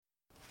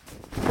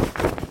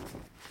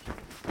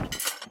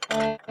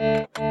Together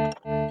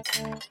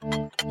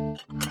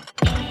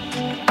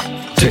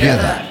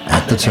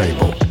at the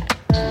Table.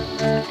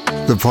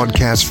 The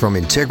podcast from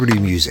Integrity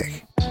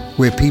Music,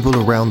 where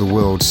people around the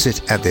world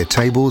sit at their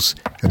tables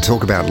and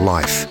talk about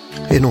life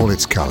in all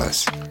its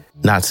colors.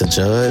 Not to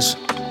judge,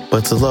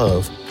 but to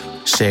love,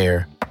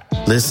 share,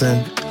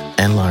 listen,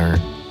 and learn.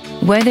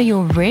 Whether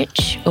you're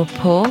rich or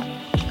poor,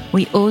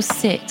 we all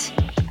sit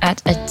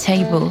at a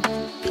table.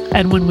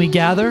 And when we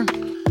gather,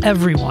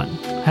 everyone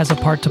has a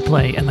part to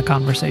play in the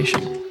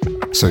conversation.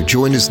 So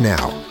join us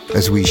now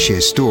as we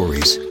share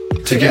stories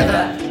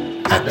together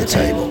at the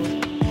table.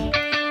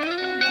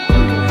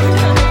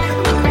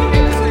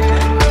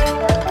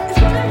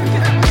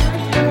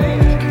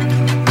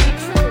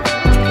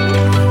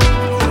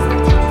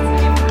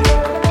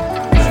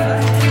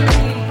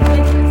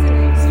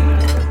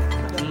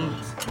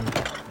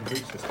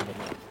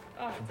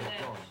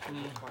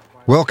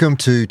 Welcome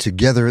to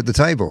Together at the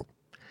Table,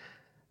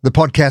 the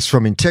podcast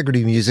from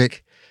Integrity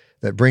Music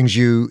that brings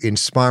you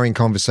inspiring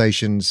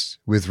conversations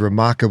with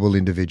remarkable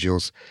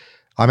individuals.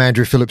 I'm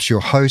Andrew Phillips,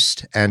 your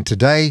host, and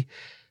today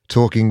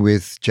talking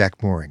with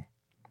Jack Mooring.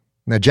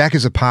 Now, Jack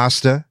is a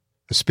pastor,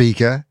 a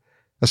speaker,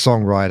 a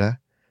songwriter,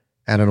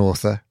 and an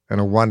author, and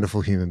a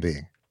wonderful human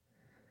being.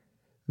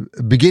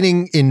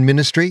 Beginning in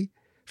ministry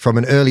from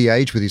an early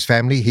age with his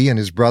family, he and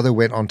his brother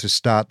went on to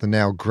start the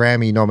now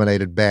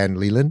Grammy-nominated band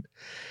Leland.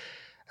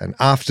 And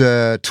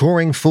after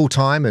touring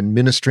full-time and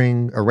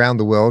ministering around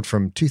the world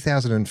from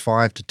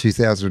 2005 to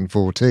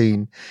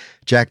 2014,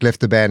 Jack left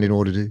the band in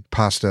order to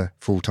pastor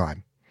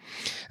full-time.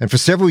 And for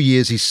several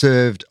years, he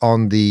served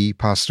on the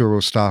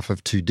pastoral staff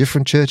of two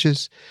different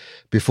churches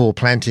before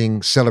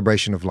planting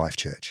Celebration of Life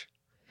Church.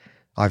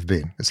 I've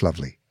been. It's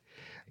lovely.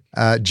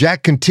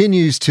 Jack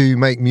continues to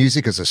make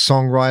music as a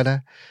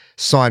songwriter,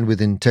 signed with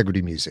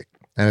Integrity Music.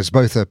 And as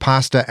both a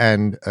pastor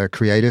and a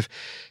creative,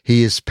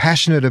 he is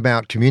passionate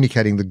about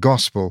communicating the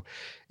gospel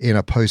in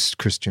a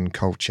post-Christian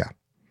culture.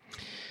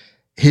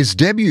 His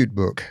debut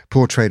book,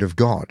 Portrait of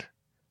God,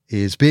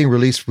 is being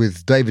released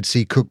with David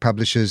C. Cook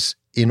Publishers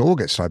in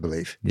August, I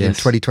believe, in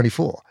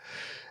 2024.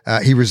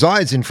 He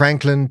resides in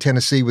Franklin,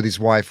 Tennessee with his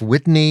wife,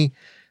 Whitney,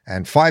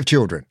 and 5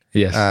 children.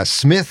 Yes.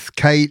 Smith,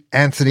 Kate,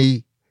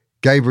 Anthony,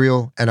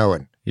 Gabriel, and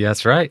Owen. Yeah,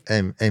 that's right.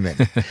 Amen.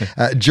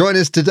 Join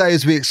us today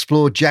as we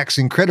explore Jack's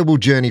incredible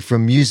journey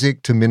from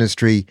music to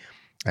ministry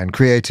and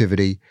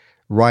creativity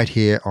right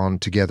here on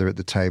Together at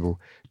the Table.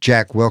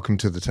 Jack, welcome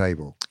to the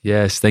table.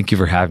 Yes, thank you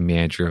for having me,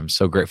 Andrew. I'm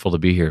so grateful to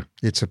be here.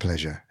 It's a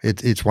pleasure.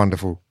 It's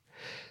wonderful.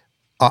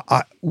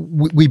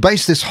 We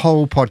base this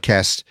whole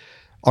podcast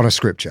on a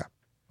scripture,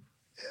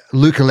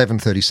 Luke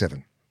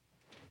 11:37.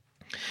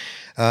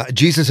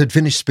 Jesus had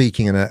finished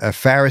speaking, and a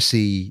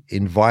Pharisee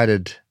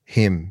invited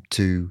him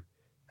to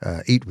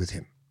eat with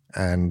him.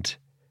 And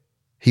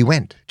he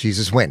went.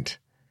 Jesus went.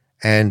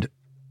 And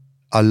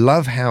I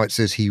love how it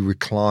says he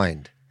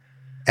reclined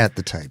at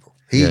the table.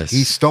 He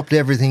stopped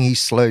everything. He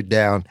slowed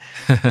down.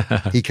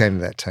 He came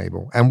to that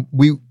table. And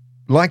we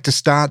like to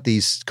start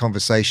these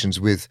conversations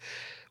with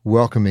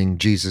welcoming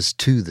Jesus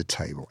to the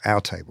table,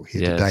 our table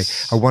here today.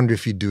 I wonder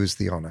if you'd do us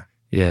the honor.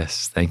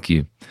 Yes, thank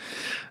you.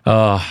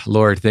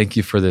 Lord, thank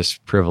you for this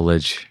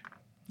privilege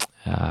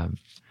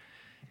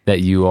that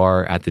you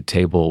are at the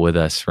table with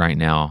us right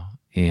now.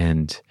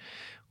 And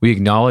we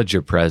acknowledge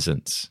your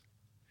presence.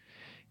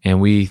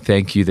 And we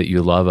thank you that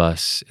you love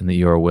us and that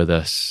you are with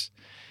us.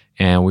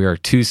 And we are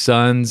 2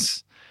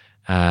 sons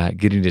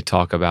getting to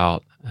talk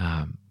about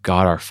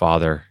God our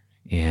Father.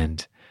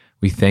 And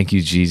we thank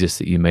you, Jesus,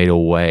 that you made a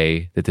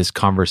way that this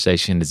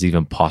conversation is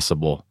even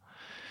possible.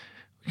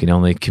 We can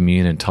only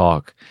commune and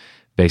talk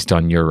based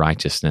on your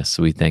righteousness.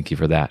 So we thank you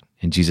for that.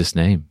 In Jesus'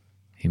 name,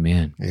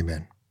 amen.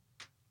 Amen.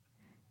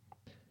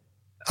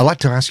 I'd like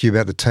to ask you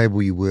about the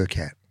table you work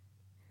at.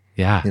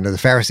 Yeah. You know, the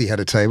Pharisee had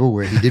a table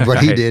where he did what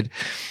he did.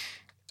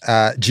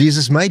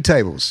 Jesus made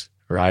tables.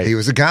 Right. He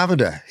was a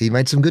carpenter. He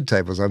made some good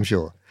tables, I'm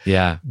sure.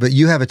 Yeah. But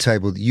you have a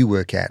table that you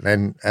work at.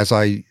 And as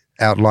I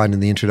outlined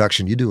in the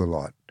introduction, you do a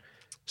lot.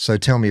 So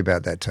tell me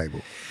about that table.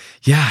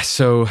 Yeah.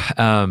 So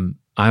I'm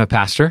a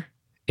pastor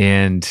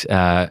and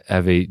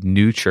of a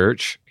new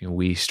church.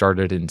 We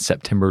started in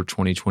September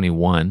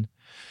 2021.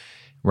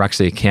 We're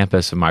actually a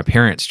campus of my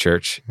parents'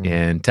 church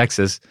in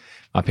Texas.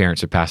 My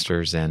parents are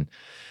pastors. And,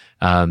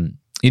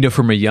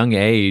 from a young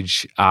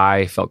age,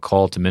 I felt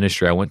called to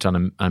ministry. I went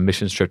on a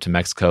missions trip to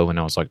Mexico when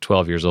I was like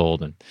 12 years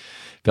old and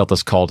felt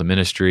this call to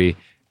ministry,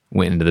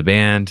 went into the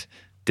band,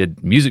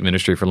 did music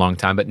ministry for a long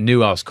time, but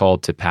knew I was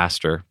called to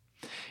pastor.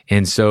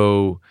 And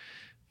so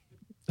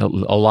a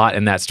lot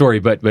in that story,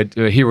 but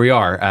here we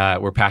are.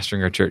 We're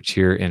pastoring our church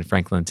here in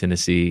Franklin,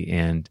 Tennessee,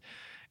 and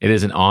it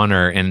is an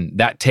honor. And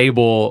that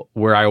table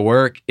where I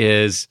work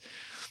is,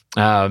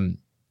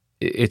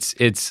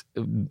 it's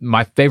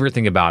my favorite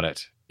thing about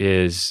it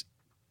is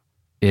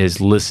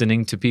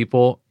listening to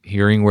people,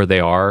 hearing where they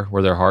are,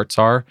 where their hearts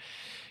are,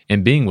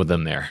 and being with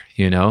them there,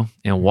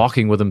 and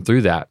walking with them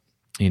through that.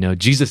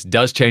 Jesus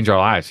does change our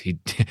lives.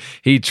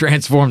 He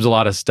transforms a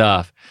lot of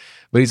stuff,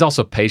 but he's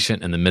also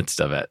patient in the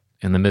midst of it.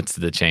 in the midst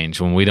of the change,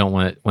 when we don't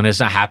want it, when it's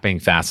not happening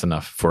fast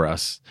enough for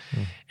us.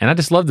 And I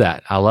just love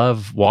that. I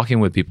love walking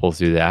with people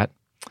through that.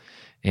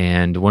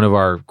 And one of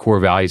our core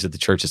values at the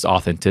church is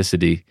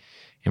authenticity,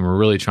 and we're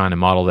really trying to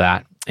model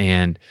that.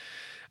 And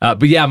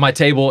but yeah, my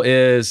table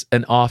is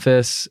an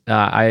office.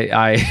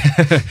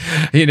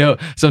 I you know,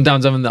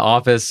 sometimes I'm in the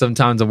office,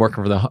 sometimes I'm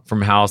working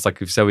from house. Like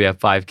we've said, we have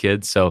 5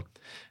 kids, so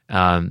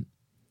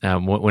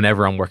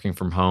whenever I'm working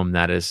from home,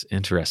 that is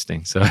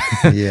interesting. So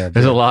Yeah,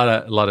 there's a lot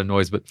of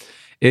noise, but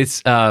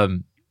it's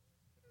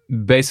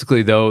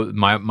basically, though,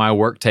 my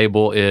work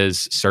table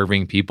is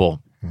serving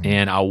people,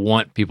 and I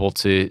want people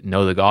to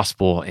know the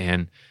gospel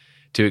and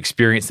to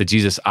experience the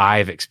Jesus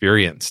I've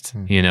experienced.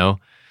 You know,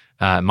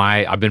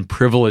 I've been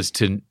privileged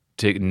to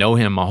know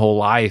him my whole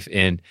life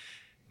and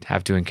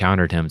have to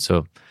encounter him.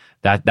 So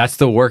that's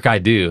the work I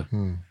do,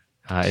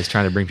 is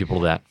trying to bring people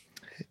to that.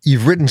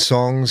 You've written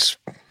songs,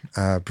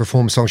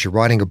 performed songs. You're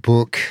writing a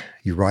book.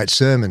 You write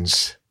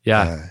sermons.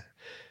 Yeah.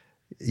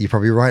 You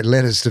probably write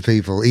letters to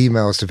people,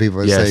 emails to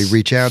people as they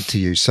reach out to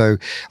you. So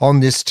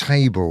on this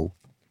table,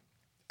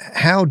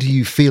 how do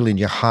you feel in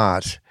your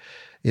heart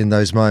in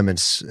those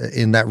moments,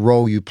 in that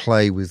role you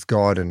play with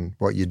God and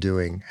what you're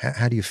doing?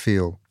 How do you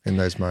feel in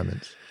those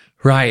moments?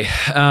 Right.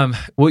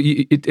 Well,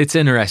 it's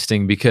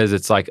interesting because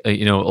it's like, a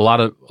lot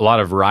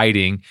of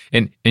writing,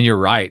 and you're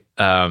right.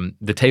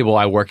 The table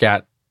I work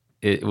at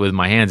with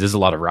my hands is a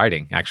lot of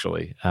writing,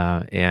 actually.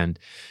 And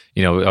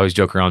we always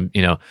joke around,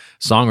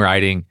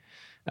 songwriting.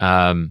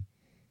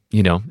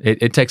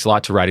 It takes a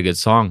lot to write a good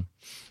song,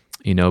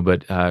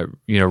 but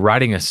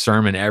writing a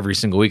sermon every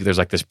single week, there's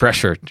like this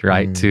pressure,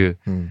 right, to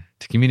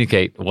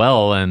communicate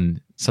well and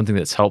something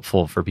that's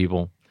helpful for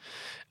people.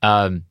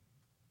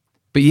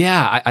 But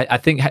yeah, I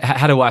think,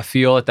 how do I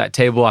feel at that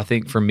table? I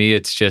think for me,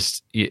 it's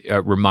just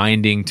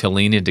reminding to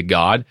lean into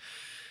God.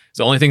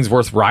 So the only things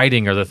worth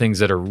writing are the things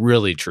that are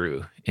really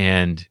true.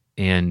 And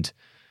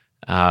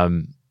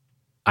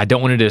I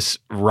don't want to just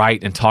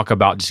write and talk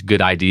about just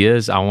good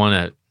ideas. I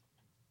want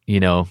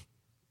to,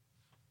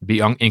 be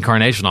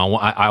incarnational.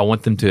 I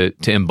want them to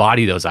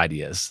embody those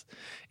ideas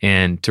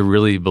and to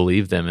really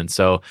believe them. And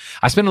so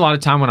I spend a lot of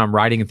time when I'm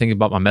writing and thinking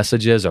about my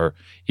messages, or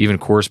even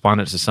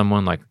correspondence to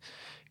someone, like,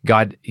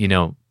 God,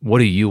 what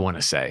do you want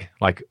to say?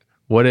 Like,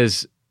 what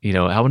is,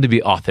 I want to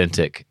be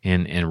authentic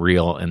and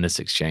real in this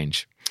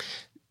exchange.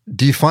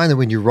 Do you find that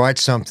when you write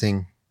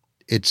something,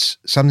 it's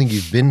something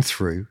you've been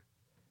through,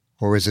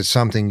 or is it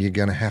something you're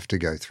going to have to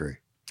go through?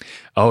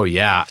 Oh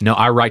yeah. No,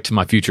 I write to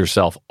my future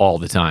self all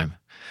the time.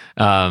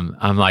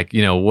 I'm like,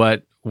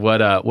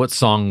 what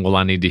song will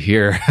I need to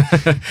hear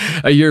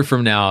a year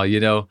from now,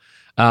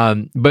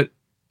 but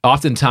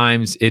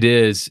oftentimes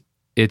it's,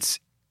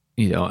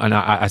 and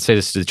I say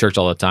this to the church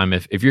all the time.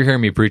 If you're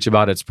hearing me preach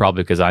about it, it's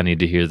probably because I need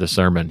to hear the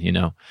sermon.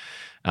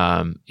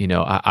 I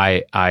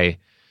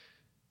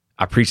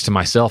preach to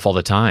myself all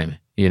the time.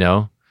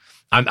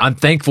 I'm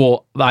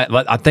thankful.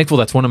 I'm thankful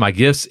that's one of my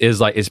gifts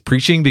is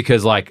preaching,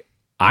 because like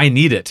I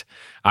need it.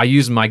 I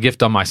use my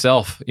gift on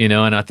myself,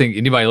 and I think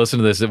anybody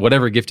listening to this,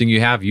 whatever gifting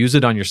you have, use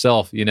it on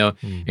yourself.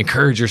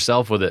 Encourage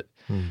yourself with it.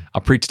 I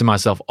preach to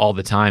myself all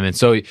the time, and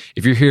so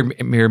if you hear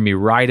me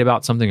write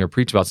about something or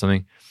preach about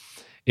something,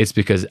 it's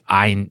because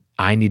I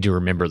need to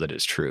remember that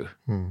it's true.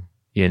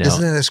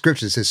 Isn't that a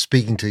scripture that says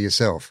speaking to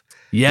yourself?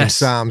 Yes. In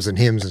psalms and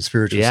hymns and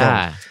spiritual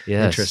songs.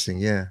 Yes. Interesting,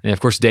 yeah. And of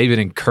course, David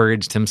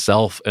encouraged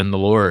himself in the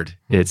Lord,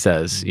 it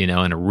says, in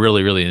a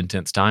really, really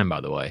intense time,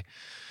 by the way.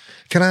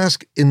 Can I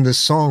ask, in the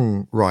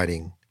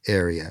songwriting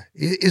area,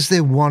 is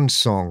there one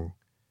song,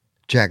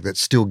 Jack, that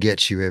still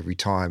gets you every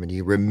time and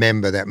you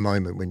remember that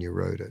moment when you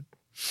wrote it?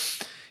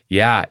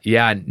 Yeah.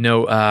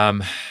 No,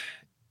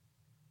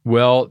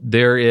 well,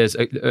 there is.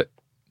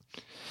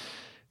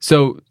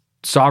 So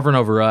Sovereign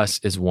Over Us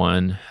is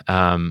one.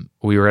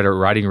 We were at a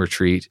writing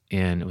retreat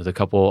and with a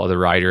couple other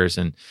writers,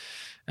 and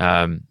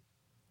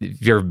if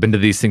you've ever been to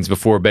these things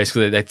before,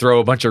 basically they throw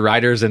a bunch of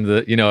writers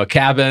into a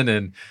cabin,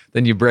 and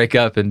then you break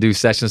up and do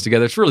sessions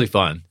together. It's really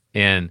fun.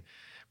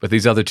 But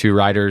these other 2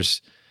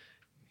 writers,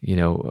 we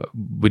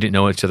didn't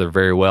know each other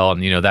very well,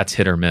 and that's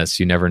hit or miss.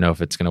 You never know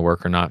if it's going to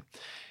work or not.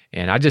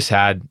 And I just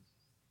had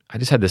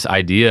this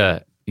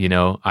idea.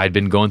 I'd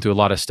been going through a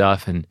lot of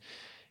stuff, and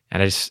I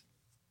just,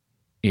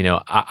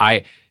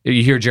 I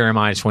you hear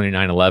Jeremiah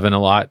 29:11 a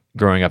lot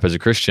growing up as a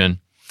Christian.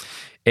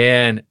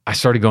 And I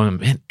started going,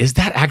 man, is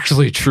that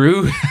actually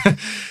true?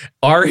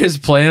 Are his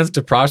plans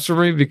to prosper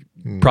me,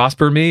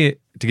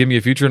 to give me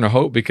a future and a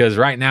hope? Because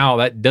right now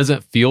that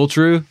doesn't feel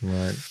true.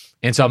 Right.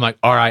 And so I'm like,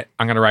 all right,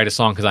 I'm going to write a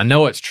song because I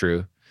know it's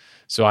true.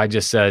 So I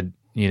just said,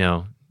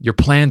 your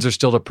plans are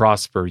still to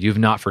prosper. You've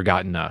not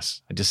forgotten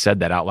us. I just said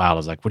that out loud. I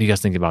was like, what do you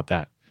guys think about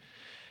that?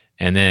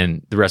 And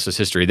then the rest is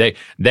history.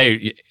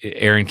 They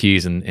Aaron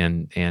Keys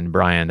and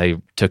Brian, they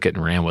took it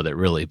and ran with it,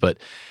 really.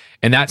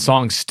 And that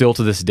song still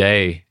to this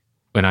day,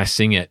 when I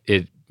sing it,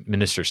 it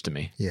ministers to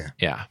me. Yeah.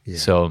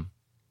 So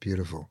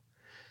beautiful.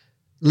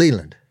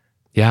 Leland.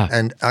 Yeah.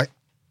 And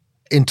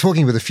in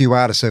talking with a few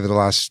artists over the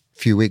last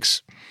few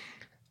weeks,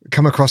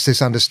 come across this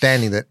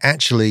understanding that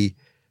actually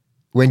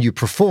when you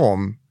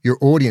perform, your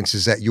audience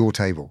is at your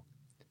table.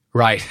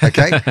 Right.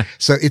 Okay.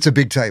 So it's a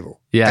big table.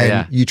 Yeah, and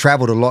yeah. you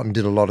traveled a lot and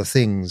did a lot of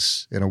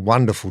things in a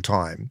wonderful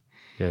time.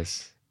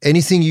 Yes.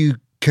 Anything you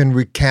can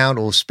recount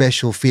or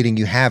special feeling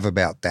you have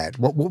about that?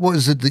 What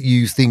was it that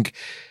you think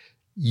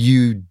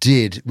you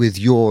did with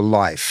your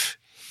life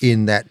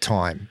in that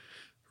time?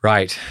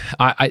 Right.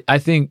 I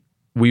think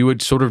we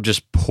would sort of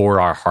just pour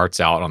our hearts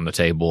out on the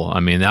table. I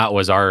mean, that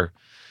was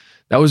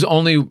the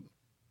only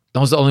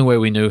way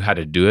we knew how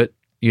to do it.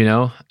 You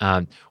know,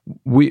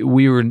 we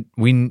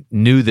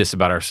knew this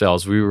about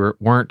ourselves. We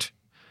weren't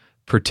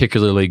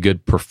particularly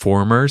good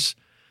performers.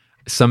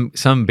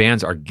 Some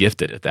bands are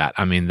gifted at that.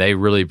 I mean, they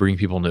really bring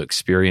people into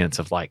experience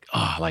of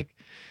an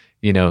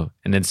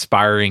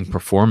inspiring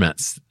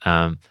performance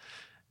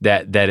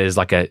that is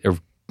like a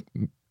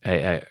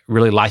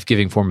really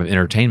life-giving form of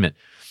entertainment.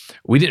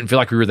 We didn't feel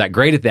like we were that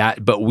great at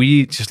that, but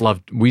we just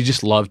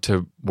loved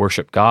to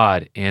worship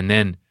God and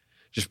then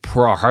just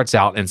pour our hearts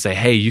out and say,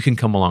 "Hey, you can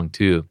come along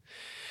too."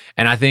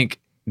 And I think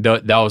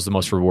that was the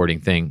most rewarding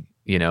thing,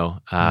 you know,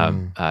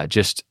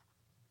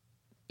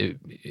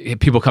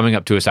 people coming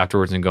up to us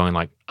afterwards and going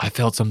like, "I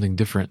felt something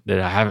different that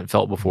I haven't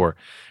felt before."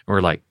 And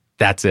we're like,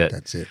 that's it.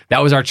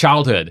 That was our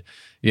childhood,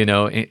 you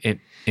know,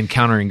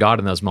 encountering God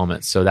in those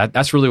moments. So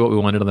that's really what we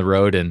wanted on the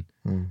road, and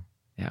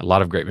a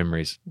lot of great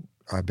memories.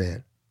 I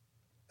bet.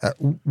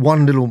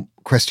 One little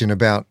question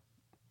about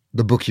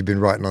the book you've been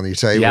writing on your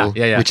table,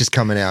 which is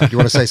coming out. Do you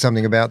want to say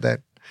something about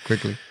that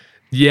quickly?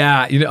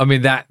 Yeah, you know, I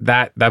mean that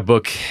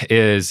book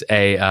is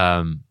it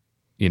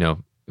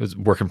was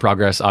work in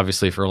progress,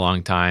 obviously, for a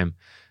long time.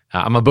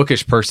 I'm a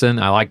bookish person.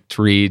 I like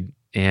to read,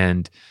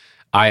 and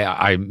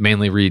I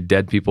mainly read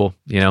dead people.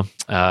 You know,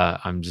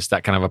 I'm just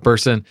that kind of a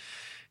person,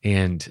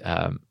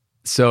 and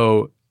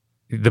so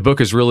the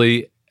book is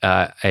really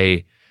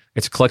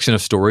it's a collection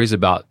of stories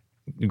about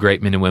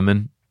great men and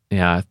women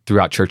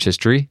throughout church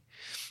history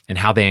and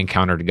how they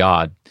encountered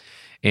God.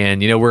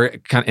 And, you know, we're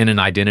kind of in an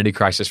identity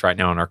crisis right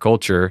now in our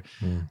culture,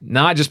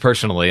 not just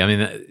personally. I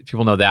mean,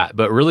 people know that,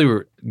 but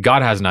really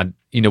God has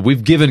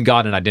we've given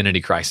God an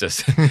identity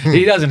crisis.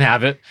 He doesn't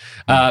have it,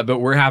 but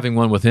we're having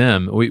one with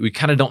him. We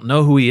kind of don't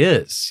know who he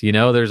is. You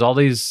know, there's all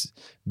these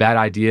bad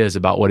ideas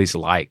about what he's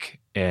like.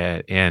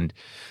 And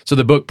so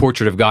the book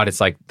Portrait of God,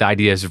 it's like the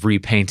idea is of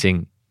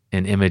repainting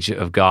an image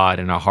of God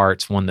in our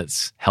hearts, one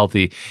that's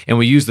healthy. And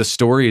we use the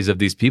stories of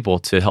these people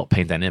to help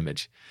paint that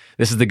image.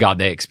 This is the God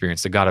they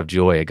experienced, a God of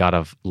joy, a God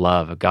of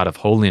love, a God of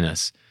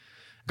holiness,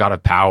 a God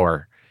of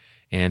power.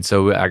 And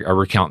so I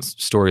recount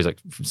stories like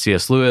from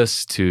C.S.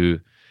 Lewis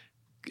to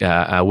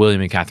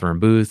William and Catherine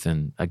Booth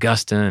and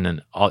Augustine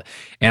and all.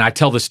 And I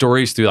tell the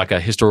stories through like a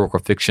historical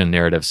fiction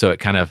narrative. So it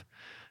kind of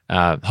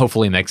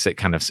hopefully makes it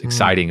kind of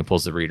exciting and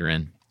pulls the reader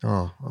in.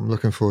 Oh, I'm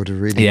looking forward to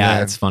reading that.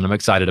 Yeah, it's fun. I'm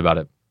excited about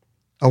it.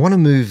 I want to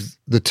move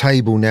the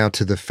table now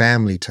to the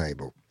family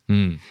table.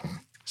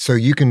 So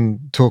you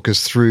can talk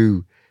us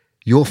through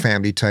your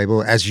family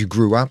table as you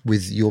grew up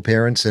with your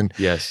parents and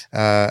yes.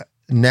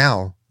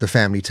 Now the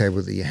family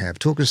table that you have.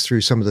 Talk us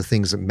through some of the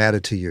things that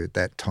mattered to you at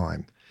that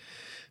time.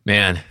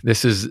 Man,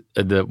 this is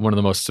one of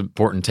the most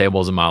important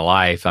tables in my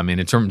life. I mean,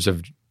 in terms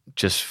of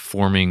just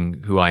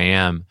forming who I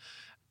am,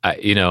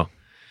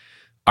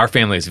 our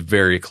family is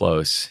very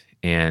close,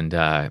 and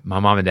my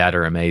mom and dad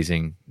are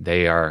amazing.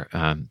 They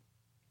are.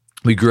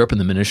 We grew up in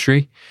the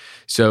ministry,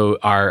 so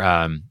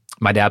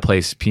my dad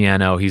plays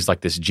piano. He's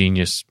like this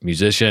genius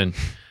musician.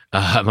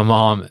 My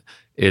mom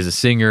is a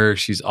singer.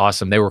 She's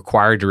awesome. They were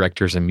choir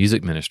directors and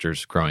music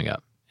ministers growing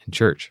up in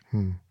church.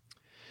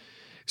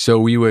 So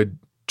we would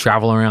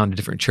travel around to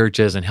different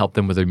churches and help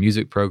them with their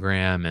music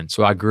program. And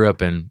so I grew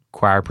up in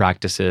choir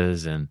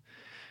practices and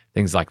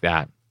things like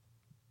that.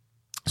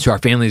 So our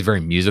family is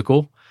very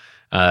musical.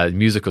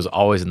 Music was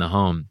always in the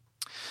home.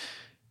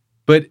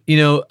 But,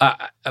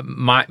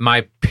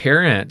 my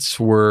parents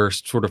were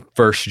sort of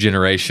first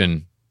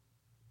generation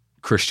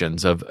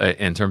Christians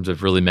in terms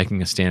of really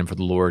making a stand for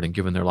the Lord and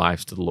giving their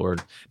lives to the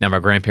Lord. Now, my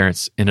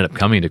grandparents ended up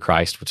coming to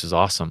Christ, which is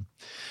awesome,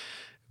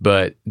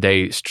 but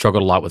they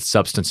struggled a lot with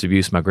substance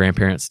abuse. My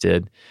grandparents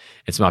did.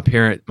 And so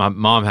my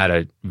mom had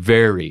a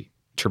very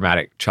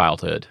traumatic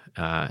childhood,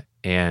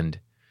 and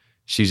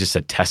she's just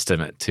a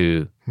testament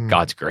to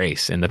God's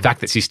grace. And the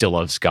fact that she still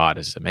loves God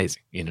is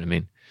amazing. You know what I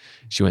mean?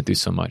 She went through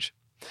so much.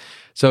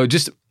 So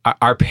just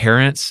our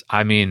parents,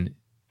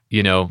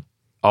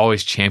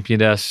 always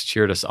championed us,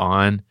 cheered us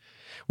on.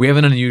 We have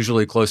an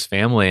unusually close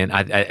family,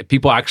 and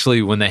people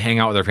actually, when they hang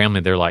out with their family,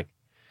 they're like,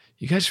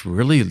 "You guys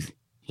really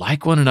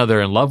like one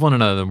another and love one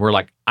another." And we're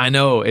like, "I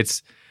know,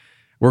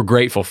 we're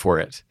grateful for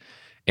it."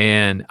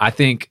 And I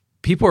think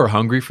people are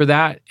hungry for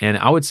that. And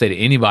I would say to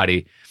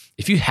anybody,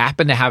 if you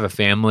happen to have a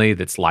family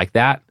that's like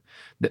that,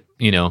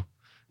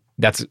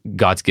 that's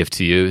God's gift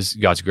to you, is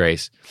God's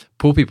grace.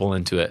 Pull people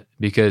into it,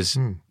 because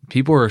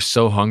people are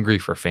so hungry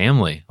for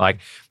family.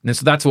 And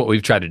so that's what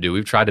we've tried to do.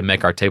 We've tried to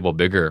make our table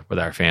bigger with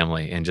our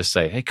family and just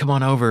say, "Hey, come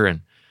on over."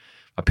 And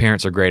my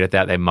parents are great at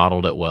that. They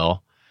modeled it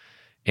well,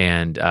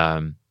 and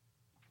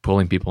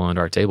pulling people into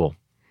our table.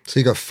 So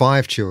you got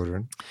 5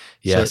 children.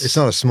 Yes. So it's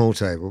not a small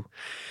table.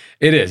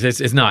 It is.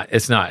 It's not.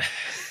 It's not.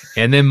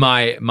 And then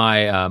my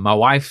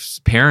wife's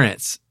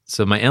parents,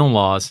 so my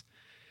in-laws,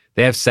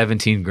 they have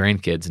 17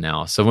 grandkids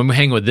now. So when we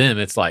hang with them,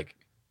 it's like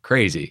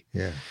crazy.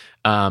 Yeah.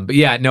 But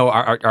yeah, no,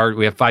 our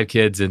we have 5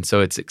 kids, and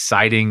so it's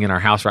exciting in our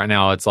house right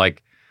now. It's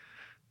like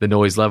the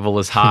noise level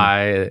is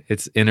high,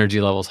 its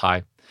energy level is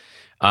high.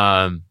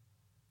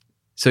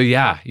 So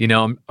yeah,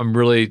 I'm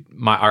really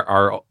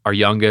our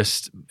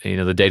youngest.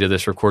 The date of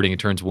this recording, it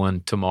turns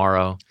 1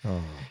 tomorrow,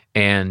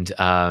 and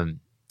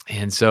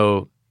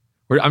so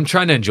I'm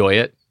trying to enjoy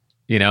it.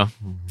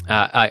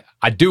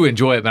 I do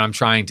enjoy it, but I'm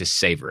trying to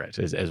savor it.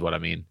 Is what I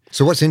mean.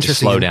 So what's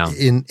interesting slow down.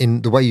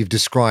 in the way you've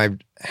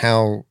described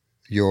how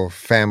your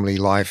family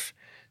life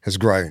has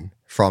grown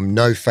from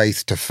no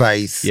faith to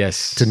faith,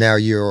 yes, to now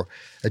you're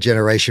a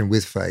generation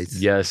with faith.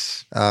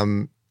 Yes.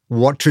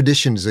 What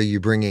traditions are you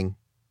bringing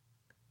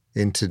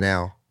into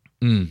now?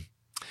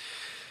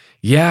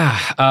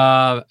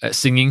 Yeah,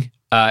 singing.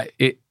 I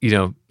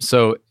know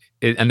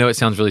it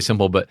sounds really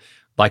simple, but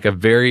like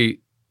an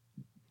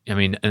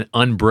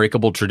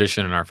unbreakable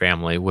tradition in our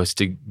family was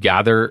to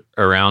gather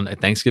around at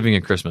Thanksgiving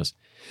and Christmas.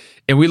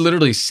 And we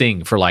literally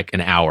sing for like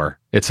an hour.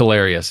 It's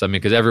hilarious.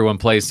 Because everyone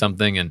plays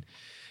something.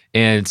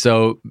 And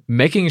so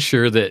making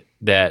sure that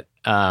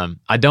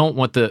I don't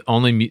want the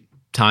only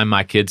time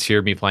my kids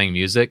hear me playing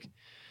music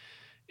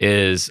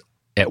is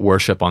at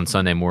worship on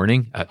Sunday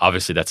morning.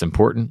 Obviously, that's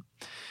important.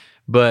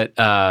 But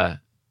I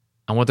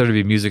want there to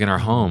be music in our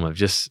home of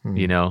just,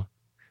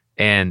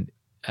 and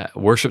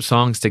worship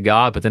songs to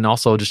God, but then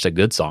also just a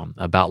good song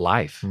about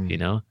life,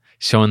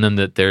 showing them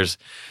that there's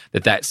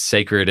that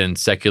sacred and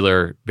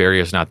secular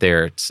barrier is not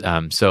there. It's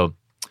so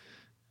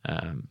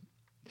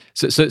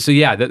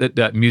yeah,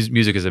 that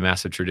music is a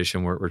massive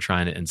tradition we're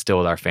trying to instill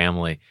with our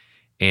family,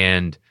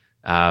 and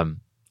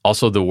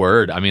also the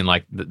Word.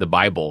 Like the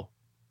Bible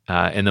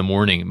in the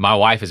morning. My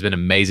wife has been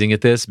amazing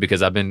at this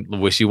because I've been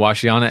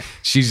wishy-washy on it.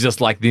 She's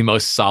just like the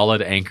most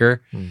solid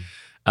anchor,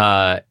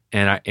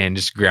 and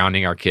just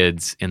grounding our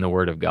kids in the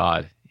Word of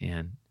God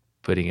and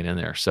putting it in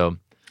there. So.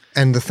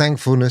 And the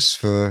thankfulness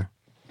for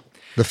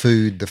the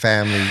food, the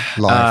family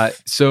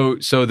life. So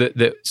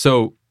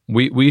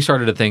we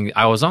started a thing.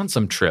 I was on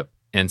some trip,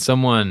 and it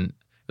was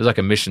like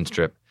a missions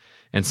trip,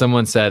 and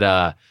someone said,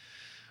 "All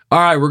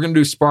right, we're going to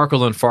do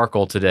Sparkle and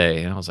Farkle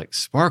today." And I was like,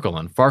 "Sparkle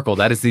and Farkle?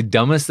 That is the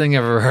dumbest thing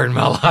I've ever heard in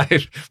my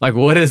life. Like,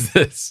 what is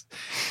this?"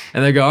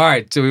 And they go, "All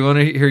right, so we want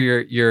to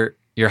hear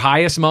your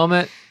highest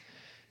moment,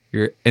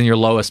 your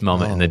lowest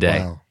moment in the day."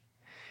 Wow.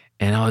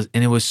 And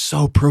it was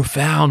so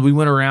profound. We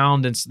went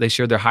around and they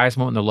shared their highest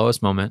moment and their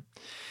lowest moment.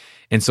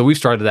 And so we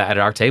started that at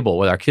our table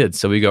with our kids.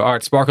 So we go, all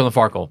right, Sparkle and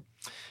Farkle.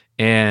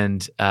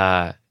 And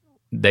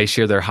they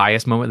share their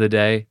highest moment of the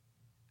day,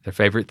 their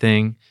favorite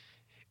thing.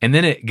 And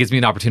then it gives me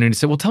an opportunity to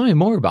say, well, tell me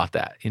more about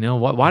that.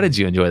 Why did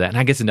you enjoy that? And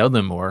I get to know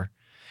them more.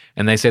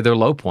 And they say their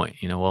low point,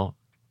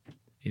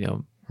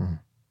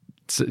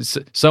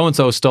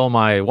 so-and-so stole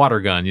my water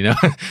gun,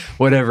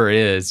 whatever it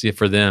is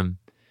for them.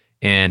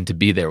 And to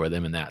be there with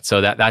them in that.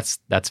 So that's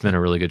been a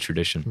really good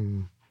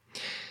tradition.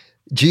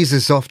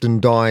 Jesus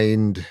often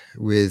dined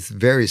with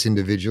various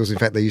individuals. In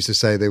fact, they used to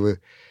say they were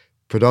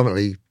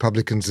predominantly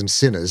publicans and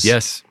sinners.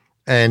 Yes.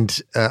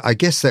 And I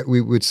guess that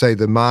we would say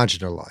the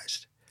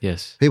marginalized.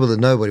 Yes. People that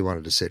nobody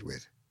wanted to sit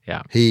with.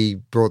 Yeah. He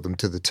brought them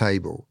to the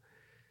table.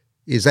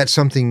 Is that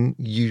something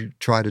you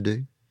try to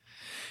do?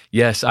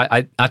 Yes.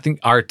 I think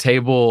our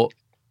tables,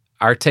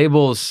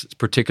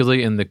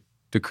 particularly in the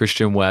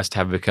Christian West,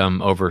 have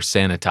become over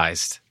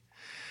sanitized.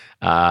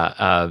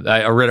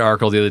 I read an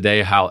article the other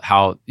day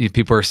how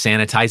people are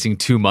sanitizing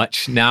too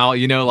much now,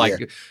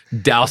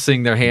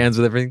 dousing their hands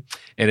with everything.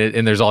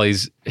 And there's all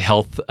these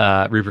health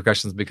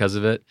repercussions because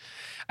of it.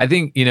 I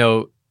think,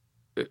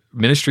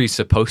 ministry is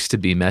supposed to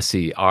be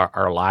messy.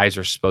 Our lives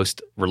are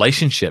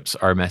relationships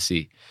are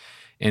messy.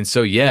 And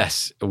so,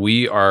 yes,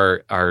 we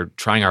are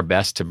trying our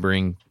best to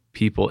bring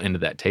people into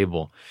that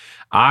table.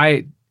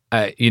 We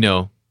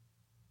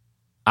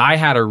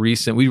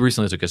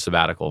recently took a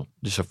sabbatical,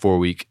 just a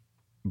 4-week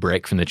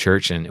break from the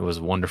church, and it was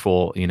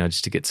wonderful,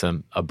 just to get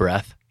a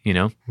breath,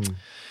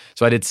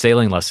 So I did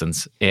sailing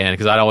lessons, and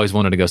because I'd always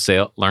wanted to go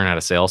learn how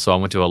to sail, so I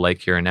went to a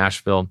lake here in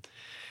Nashville.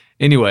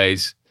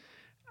 Anyways,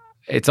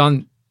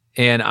 I'm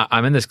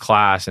in this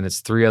class, and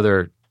it's 3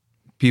 other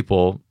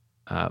people,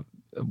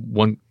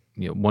 one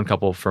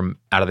couple from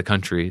out of the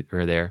country who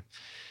are there,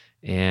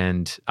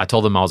 and I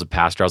told them I was a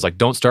pastor. I was like,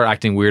 don't start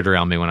acting weird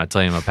around me when I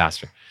tell you I'm a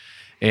pastor.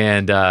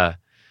 And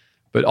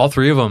but all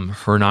 3 of them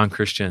were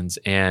non-Christians,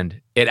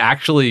 and it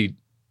actually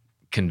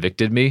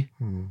convicted me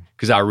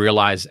because I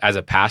realized as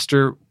a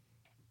pastor,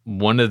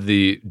 one of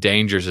the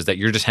dangers is that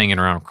you're just hanging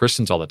around with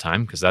Christians all the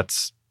time because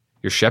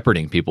you're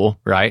shepherding people,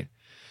 right?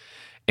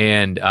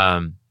 And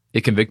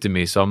it convicted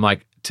me. So I'm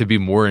like, to be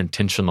more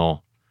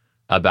intentional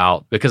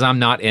because I'm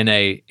not in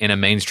a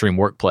mainstream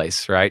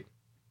workplace, right?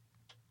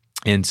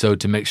 And so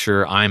to make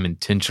sure I'm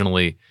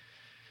intentionally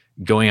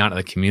going out in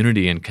the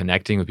community and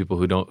connecting with people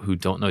who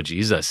don't know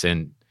Jesus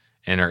and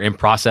are in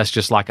process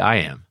just like I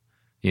am.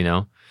 you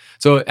know?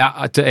 So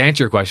to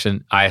answer your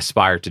question, I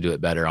aspire to do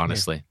it better,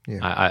 honestly.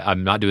 Yeah.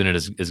 I'm not doing it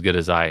as good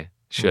as I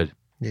should.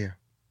 Yeah.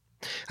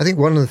 I think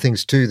one of the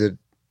things too that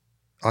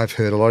I've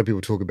heard a lot of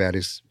people talk about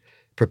is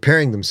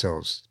preparing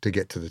themselves to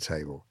get to the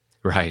table.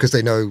 Right. Because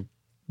they know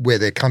where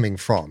they're coming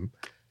from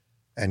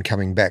and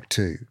coming back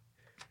to.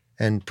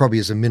 And probably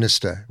as a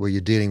minister where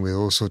you're dealing with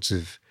all sorts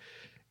of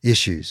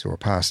issues, or a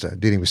pastor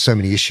dealing with so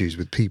many issues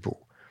with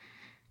people.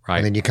 Right.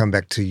 And then you come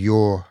back to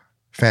your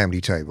family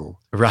table.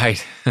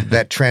 Right.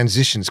 That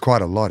transitions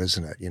quite a lot,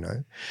 isn't it? You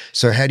know?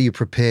 So how do you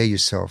prepare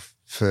yourself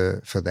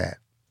for that?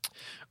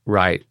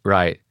 Right.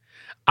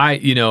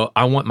 I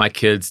want my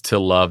kids to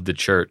love the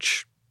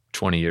church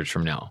 20 years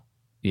from now,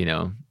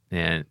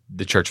 and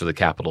the church with a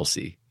capital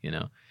C,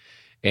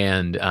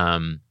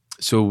 And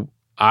so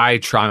I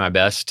try my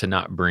best to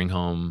not bring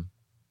home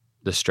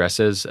the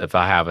stresses if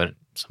I have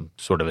some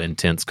sort of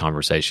intense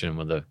conversation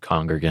with a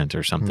congregant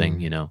or something,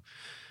 to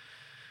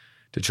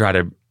try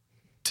to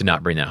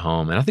not bring that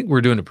home. And I think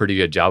we're doing a pretty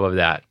good job of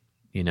that,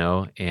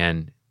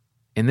 and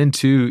then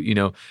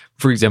too,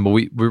 for example,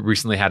 we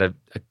recently had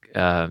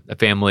a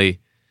family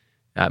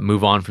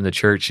move on from the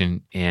church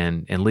and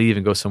leave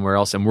and go somewhere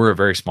else. And we're a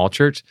very small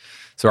church.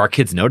 So our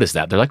kids notice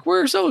that. They're like,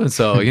 where's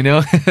so-and-so,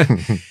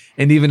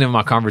 And even in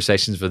my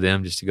conversations with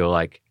them, just to go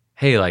like,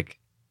 hey, like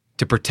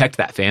to protect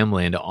that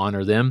family and to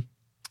honor them,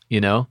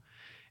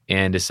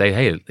 and to say,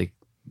 hey, like,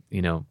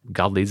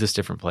 God leads us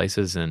different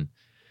places. And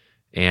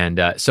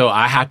so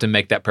I have to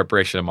make that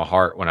preparation in my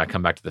heart when I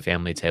come back to the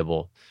family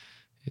table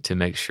to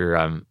make sure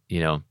I'm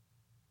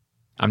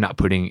not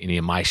putting any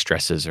of my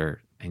stresses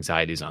or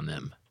anxieties on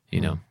them,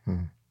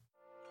 Mm-hmm.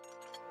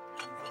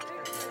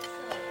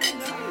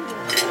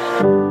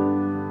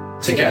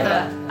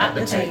 Together at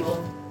the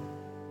table.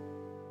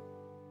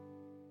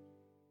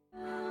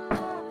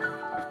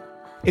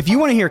 If you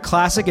want to hear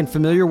classic and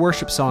familiar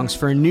worship songs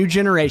for a new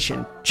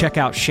generation, check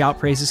out Shout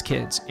Praises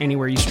Kids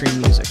anywhere you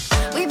stream music.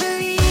 We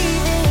believe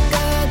in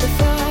God the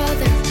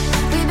Father.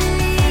 We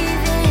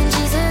believe in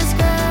Jesus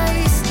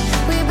Christ.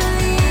 We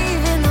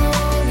believe in the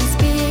Holy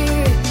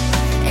Spirit,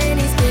 and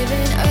He's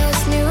given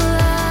us new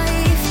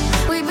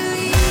life. We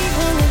believe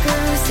in the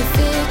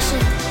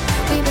crucifixion.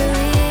 We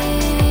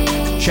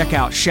believe. Check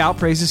out Shout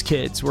Praises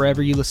Kids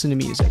wherever you listen to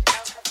music.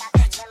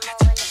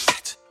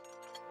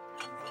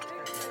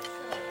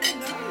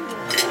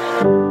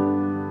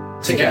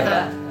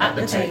 Together at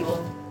the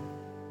table.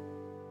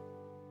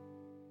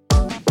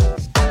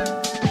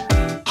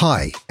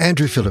 Hi,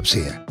 Andrew Phillips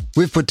here.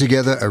 We've put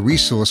together a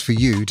resource for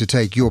you to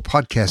take your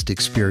podcast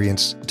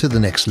experience to the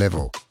next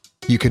level.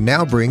 You can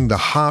now bring the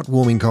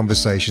heartwarming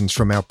conversations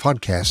from our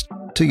podcast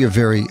to your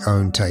very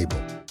own table.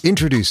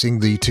 Introducing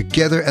the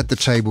Together at the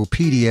Table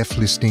PDF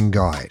listening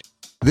guide.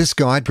 This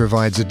guide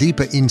provides a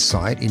deeper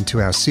insight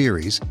into our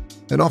series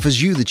and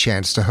offers you the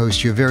chance to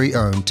host your very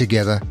own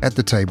Together at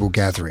the Table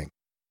gathering.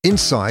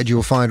 Inside,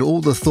 you'll find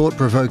all the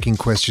thought-provoking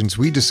questions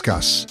we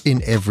discuss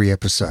in every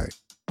episode.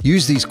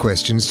 Use these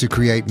questions to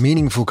create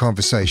meaningful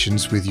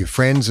conversations with your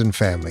friends and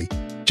family,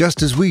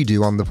 just as we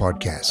do on the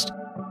podcast.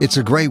 It's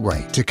a great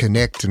way to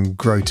connect and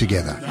grow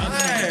together.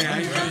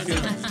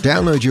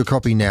 Download your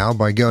copy now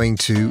by going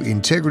to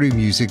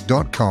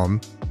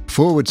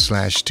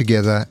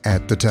integritymusic.com/Together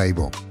at the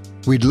Table.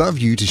 We'd love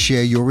you to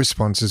share your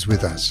responses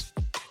with us.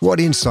 What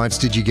insights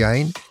did you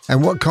gain,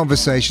 and what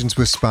conversations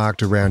were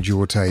sparked around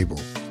your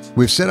table?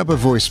 We've set up a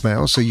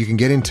voicemail so you can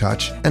get in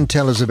touch and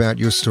tell us about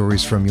your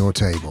stories from your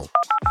table.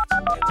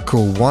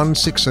 Call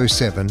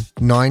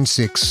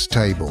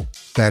 1-607-96-TABLE.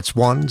 That's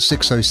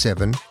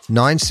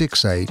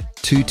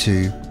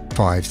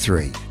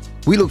 1-607-968-2253.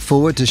 We look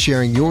forward to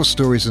sharing your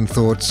stories and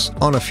thoughts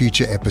on a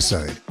future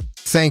episode.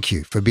 Thank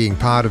you for being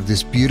part of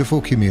this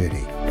beautiful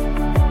community.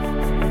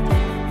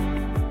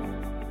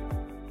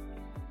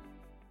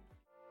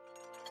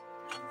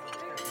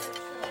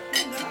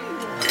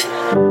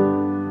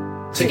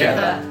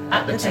 Together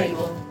at the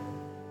table.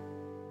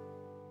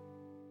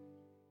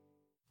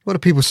 What do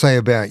people say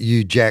about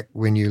you, Jack,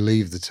 when you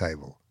leave the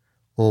table?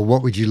 Or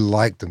what would you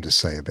like them to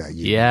say about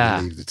you when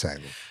you leave the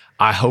table?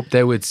 I hope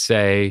they would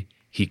say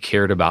he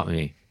cared about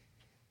me.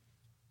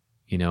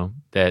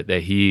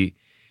 That he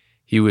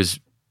was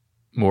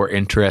more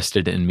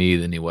interested in me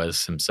than he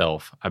was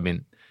himself. I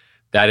mean,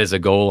 that is a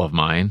goal of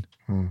mine.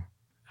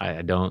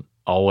 I don't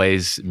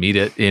always meet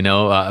it,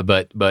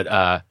 but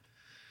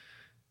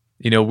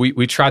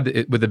we tried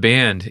it with the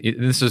band.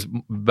 This is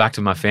back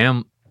to my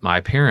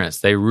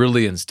parents. They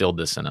really instilled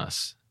this in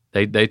us.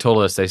 They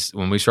told us,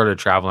 when we started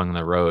traveling on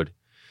the road,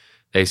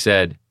 they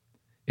said,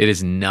 it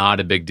is not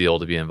a big deal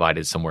to be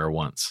invited somewhere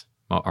once.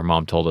 Our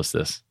mom told us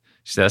this.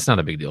 She said, that's not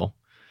a big deal.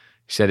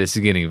 She said, it's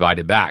getting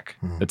invited back.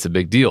 That's a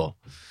big deal.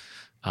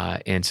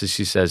 And so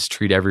she says,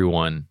 treat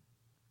everyone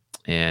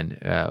and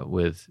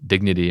with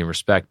dignity and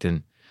respect.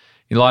 And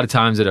a lot of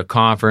times at a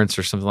conference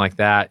or something like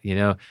that,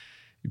 you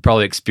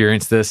probably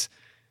experienced this.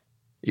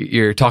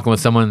 You're talking with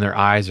someone and their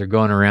eyes are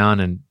going around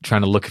and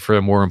trying to look for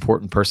a more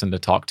important person to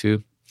talk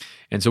to.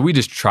 And so we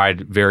just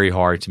tried very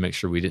hard to make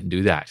sure we didn't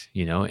do that,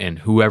 and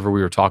whoever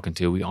we were talking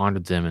to, we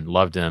honored them and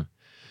loved them.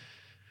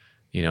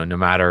 no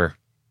matter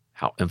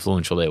how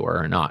influential they were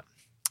or not.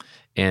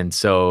 And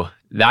so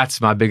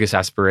that's my biggest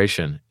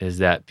aspiration, is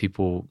that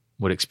people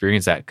would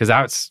experience that, because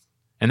that's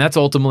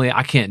ultimately,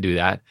 I can't do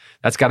that.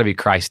 That's got to be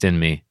Christ in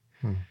me,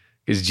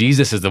 because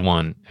Jesus is the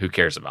one who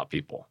cares about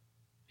people.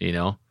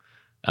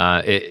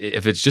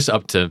 If it's just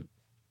up to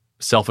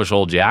selfish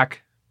old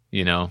Jack,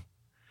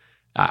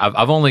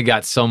 I've only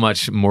got so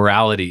much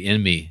morality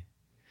in me.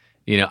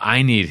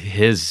 I need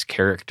his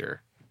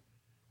character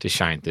to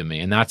shine through me.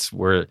 And that's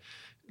where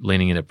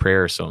leaning into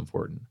prayer is so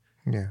important.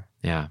 Yeah.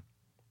 Yeah.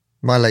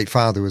 My late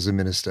father was a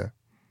minister,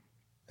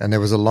 and there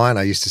was a line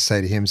I used to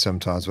say to him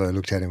sometimes when I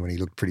looked at him when he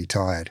looked pretty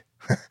tired.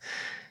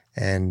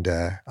 And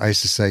I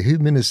used to say, who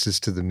ministers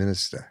to the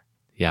minister?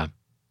 Yeah.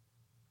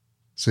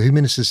 So who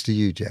ministers to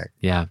you, Jack?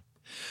 Yeah.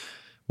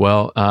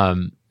 Well,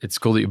 it's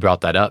cool that you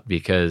brought that up,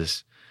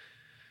 because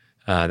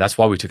that's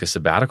why we took a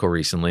sabbatical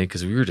recently,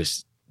 because we were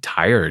just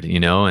tired,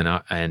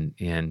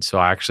 and so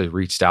I actually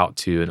reached out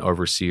to an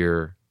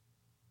overseer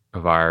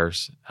of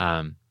ours.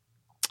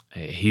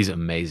 He's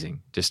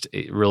amazing. He's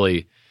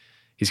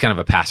kind of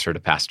a pastor to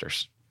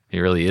pastors. He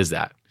really is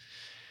that.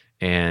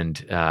 And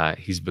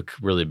he's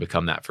really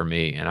become that for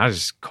me. And I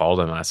just called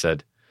him and I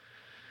said,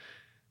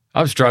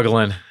 I'm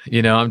struggling,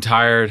 I'm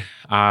tired.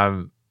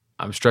 I'm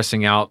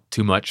stressing out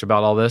too much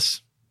about all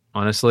this,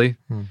 honestly.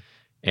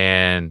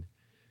 And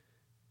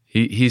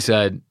he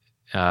said,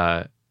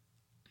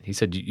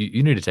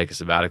 you need to take a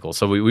sabbatical.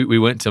 So we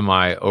went to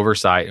my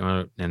oversight,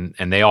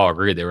 and they all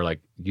agreed. They were like,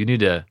 you need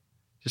to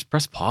just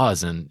press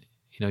pause, and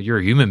you're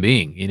a human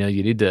being. You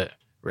need to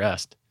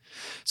rest.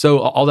 So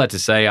all that to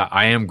say,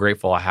 I am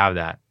grateful I have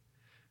that.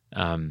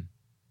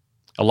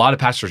 A lot of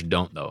pastors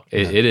don't, though.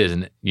 It is,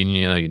 and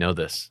you know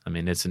this. I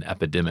mean, it's an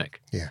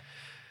epidemic. Yeah.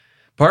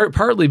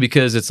 Partly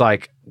because it's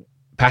like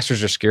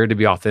pastors are scared to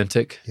be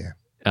authentic.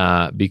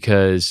 Yeah.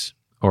 Because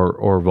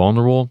or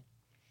vulnerable.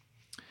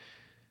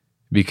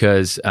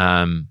 Because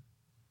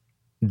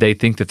they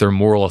think that their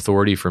moral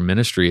authority for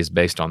ministry is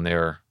based on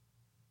their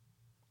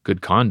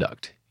good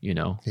conduct,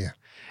 Yeah.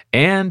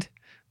 And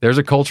there's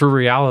a cultural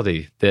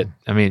reality that,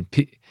 I mean,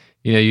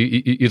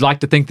 you'd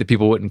like to think that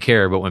people wouldn't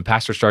care, but when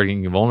pastors start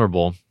getting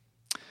vulnerable,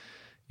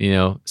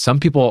 some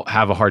people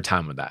have a hard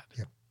time with that,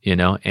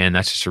 and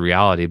that's just a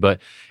reality. But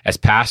as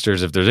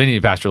pastors, if there's any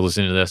pastor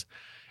listening to this,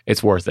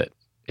 it's worth it.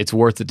 It's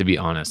worth it to be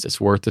honest.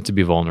 It's worth it to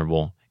be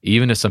vulnerable,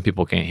 even if some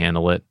people can't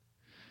handle it.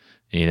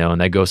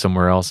 And they go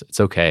somewhere else, it's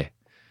okay.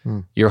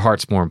 Your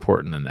heart's more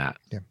important than that.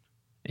 Yeah.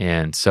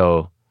 And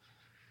so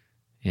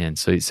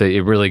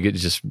it really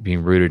gets just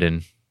being rooted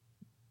in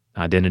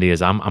identity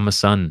as I'm a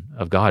son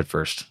of God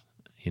first,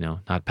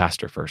 not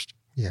pastor first.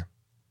 Yeah.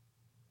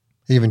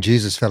 Even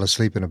Jesus fell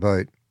asleep in a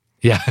boat.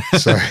 Yeah.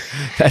 So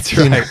that's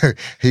right.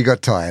 He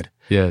got tired.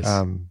 Yes.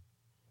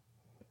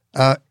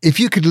 If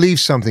you could leave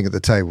something at the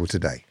table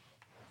today,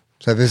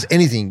 so if there's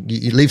anything,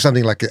 you leave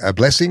something like a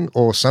blessing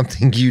or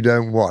something you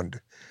don't want.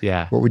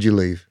 Yeah. What would you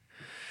leave?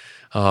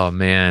 Oh,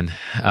 man.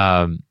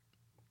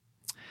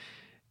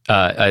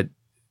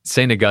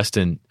 St.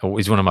 Augustine,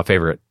 he's one of my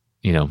favorite,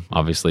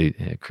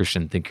 obviously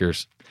Christian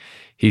thinkers.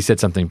 He said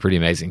something pretty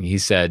amazing. He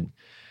said,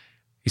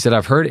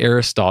 I've heard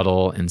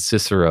Aristotle and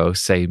Cicero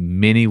say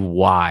many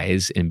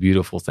wise and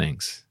beautiful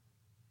things.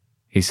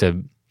 He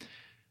said,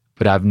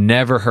 but I've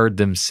never heard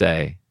them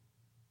say,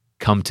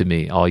 come to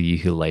me, all ye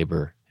who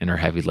labor and are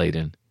heavy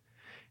laden,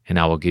 and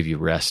I will give you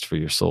rest for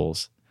your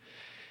souls.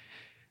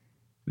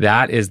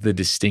 That is the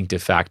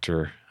distinctive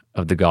factor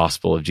of the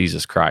gospel of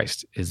Jesus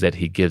Christ, is that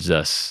he gives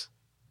us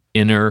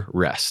inner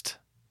rest.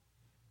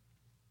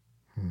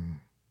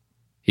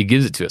 He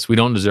gives it to us. We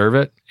don't deserve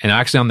it. And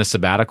actually on the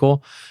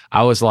sabbatical,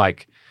 I was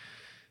like,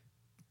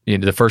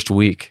 the first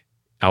week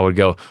I would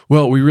go,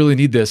 well, we really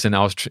need this. And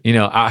I was,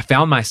 I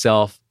found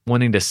myself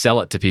wanting to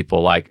sell it to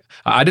people. Like,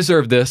 I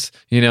deserve this,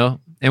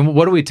 and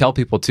what do we tell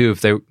people too,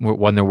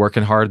 when they're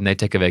working hard and they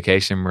take a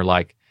vacation, we're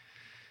like,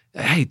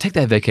 hey, take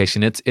that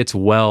vacation. It's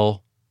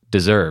well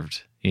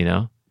deserved,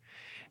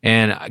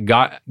 and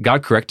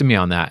God corrected me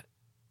on that.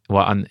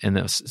 Well, in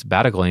the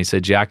sabbatical, and he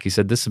said, Jack,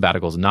 this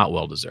sabbatical is not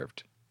well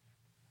deserved.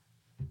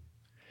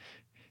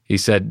 He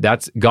said,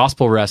 that's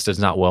gospel rest is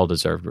not well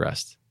deserved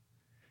rest.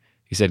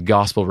 He said,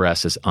 gospel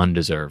rest is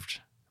undeserved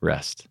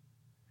rest.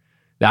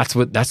 That's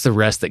the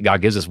rest that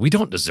God gives us. We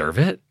don't deserve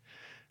it.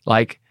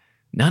 Like,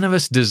 none of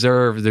us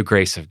deserve the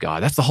grace of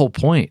God. That's the whole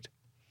point.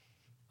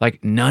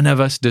 Like, none of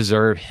us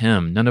deserve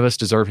him. None of us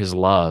deserve his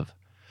love.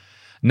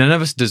 None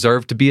of us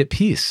deserve to be at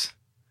peace,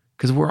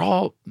 because we're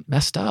all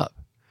messed up.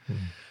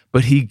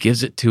 But he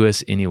gives it to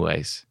us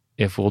anyways,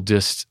 if we'll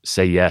just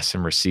say yes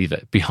and receive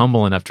it, be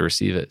humble enough to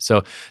receive it.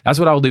 So that's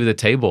what I would leave at the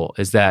table,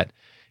 is that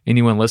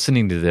anyone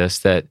listening to this,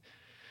 that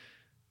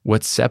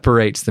what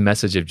separates the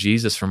message of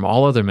Jesus from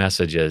all other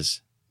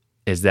messages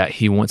is that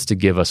he wants to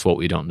give us what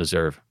we don't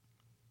deserve.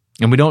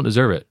 And we don't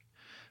deserve it,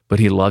 but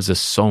he loves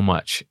us so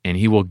much, and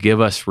he will give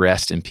us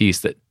rest and peace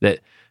that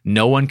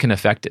no one can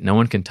affect it. No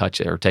one can touch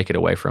it or take it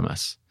away from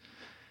us.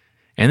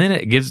 And then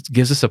it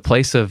gives us a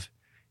place of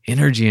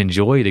energy and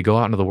joy to go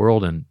out into the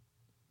world and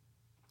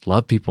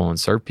love people and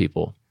serve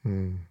people.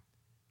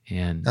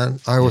 And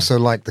I also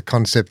like the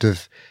concept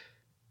of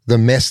the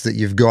mess that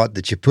you've got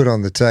that you put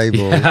on the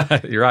table.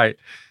 yeah, you're right.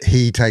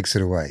 He takes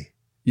it away.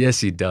 Yes,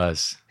 he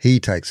does. He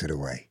takes it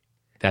away.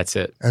 That's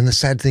it. And the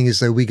sad thing is,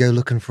 though, we go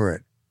looking for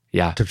it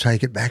Yeah, to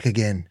take it back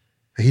again.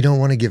 He don't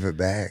want to give it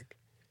back.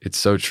 it's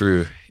so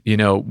true. You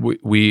know,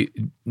 we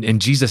and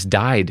Jesus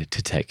died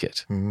to take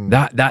it.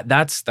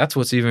 That's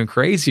what's even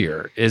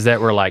crazier is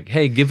that we're like,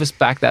 hey, give us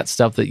back that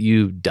stuff that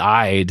you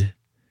died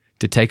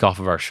to take off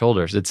of our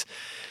shoulders. It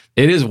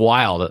is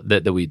wild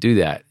that we do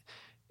that,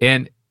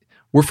 and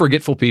we're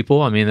forgetful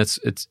people. I mean, it's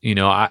you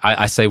know,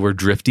 I say we're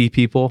drifty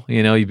people.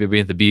 You know, you've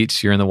been at the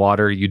beach, you're in the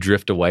water, you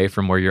drift away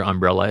from where your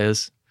umbrella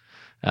is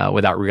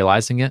without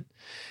realizing it,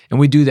 and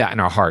we do that in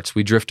our hearts.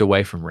 We drift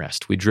away from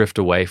rest. We drift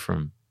away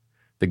from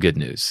the good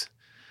news.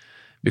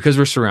 Because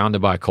we're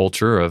surrounded by a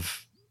culture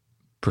of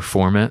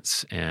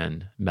performance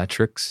and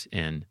metrics,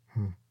 but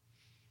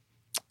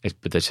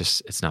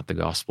it's not the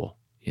gospel,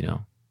 you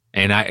know.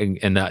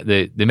 And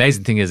the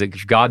amazing thing is that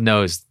if God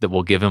knows that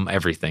we'll give him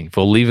everything, if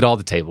we'll leave it all at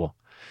the table,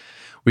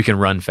 we can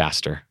run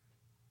faster,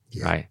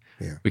 right?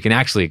 Yeah. We can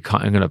actually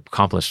going to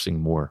accomplish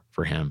more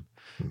for him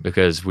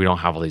because we don't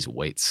have all these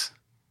weights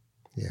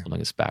holding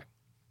us back.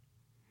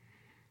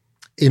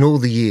 In all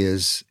the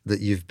years that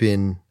you've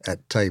been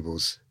at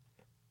tables,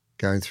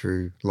 going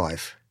through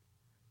life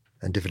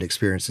and different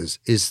experiences,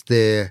 is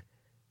there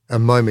a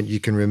moment you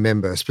can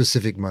remember, a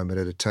specific moment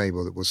at a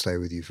table that will stay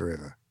with you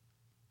forever?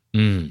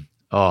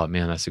 Oh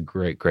man, that's a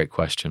great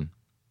question.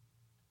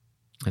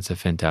 That's a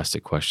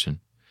fantastic question.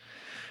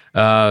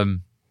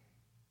 You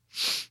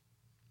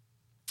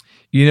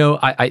know,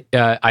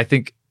 I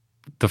think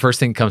the first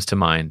thing that comes to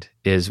mind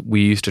is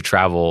we used to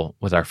travel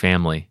with our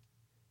family,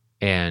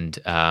 and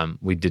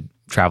we did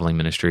traveling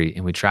ministry,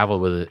 and we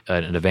traveled with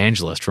an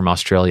evangelist from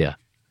Australia.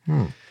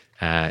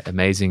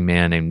 Amazing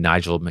man named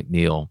Nigel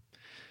McNeil.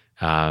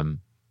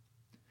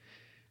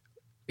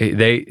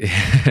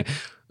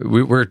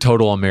 We're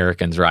total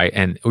Americans, right?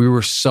 And we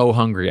were so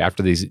hungry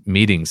after these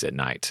meetings at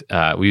night.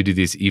 We would do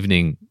these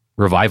evening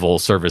revival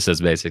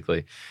services,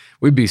 basically.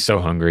 We'd be so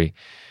hungry.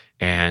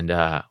 And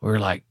we were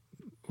like,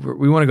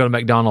 we want to go to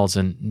McDonald's.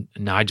 And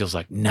Nigel's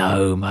like,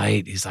 no,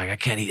 mate. He's like, I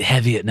can't eat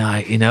heavy at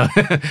night, you know?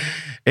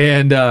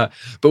 And, but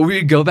we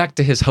would go back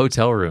to his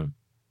hotel room,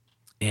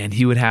 and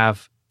he would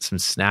have some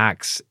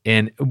snacks,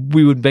 and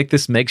we would make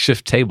this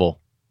makeshift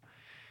table.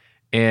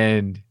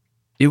 And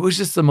it was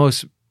just the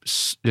most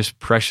just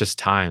precious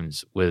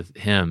times with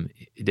him.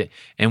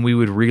 And we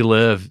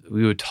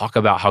would talk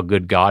about how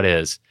good God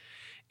is.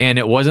 And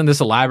it wasn't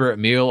this elaborate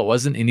meal. It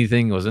wasn't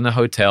anything. It wasn't a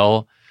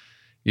hotel,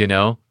 you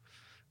know.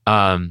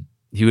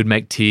 He would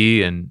make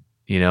tea, and,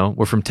 you know,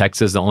 we're from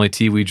Texas. The only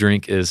tea we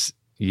drink is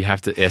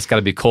it's got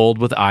to be cold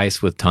with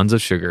ice with tons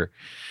of sugar.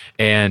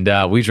 And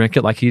we drink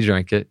it like he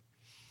drank it.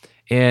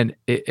 And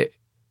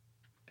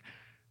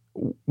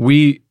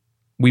we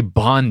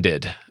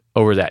bonded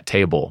over that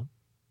table.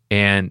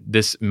 And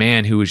this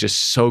man who was just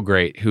so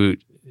great, who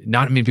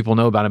not many people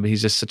know about him, but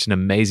he's just such an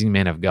amazing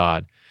man of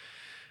God.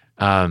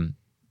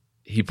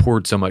 He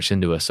poured so much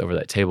into us over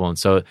that table. And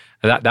so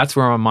that's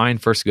where my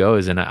mind first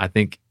goes. And I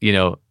think, you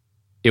know,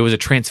 it was a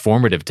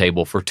transformative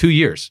table for 2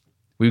 years.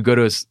 We would go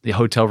to the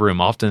hotel room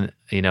often,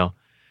 you know,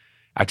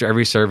 after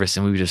every service,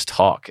 and we would just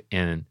talk.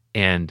 And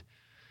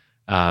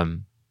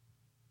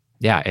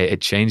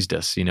it changed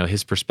us, you know,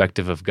 his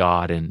perspective of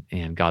God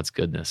and God's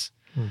goodness.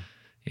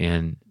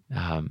 And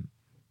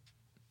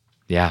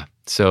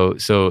so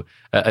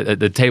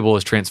the table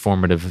is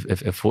transformative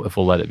if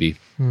we'll let it be.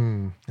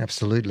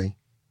 Absolutely.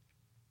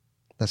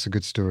 That's a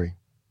good story.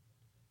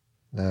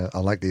 I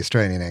like the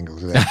Australian angle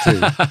to that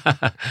too.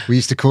 We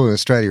used to call in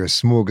Australia a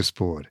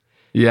smorgasbord.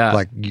 Yeah.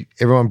 Like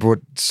everyone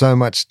brought so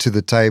much to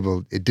the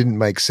table, it didn't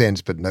make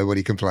sense, but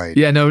nobody complained.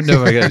 Yeah, no,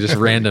 just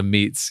random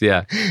meats.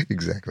 Yeah.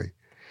 Exactly.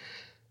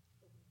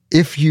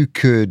 If you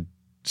could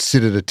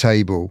sit at a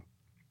table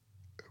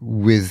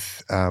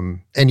with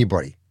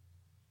anybody,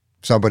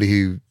 somebody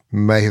who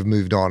may have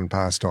moved on,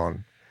 passed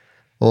on,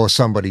 or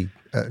somebody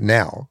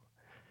now,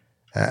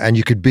 and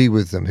you could be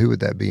with them, who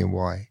would that be and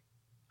why?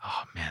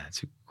 Oh man,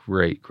 that's a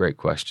great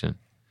question.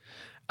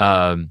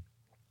 There's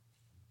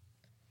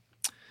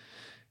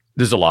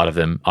a lot of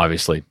them,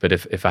 obviously, but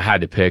if I had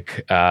to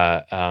pick,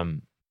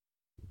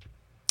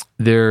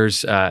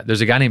 there's a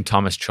guy named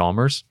Thomas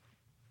Chalmers,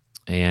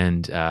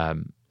 and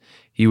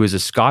he was a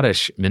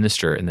Scottish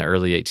minister in the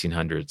early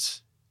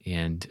 1800s,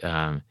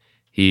 and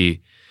he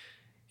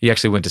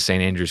actually went to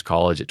St. Andrew's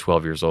College at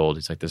 12 years old.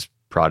 He's like this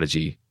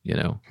prodigy, you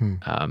know,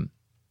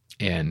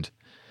 and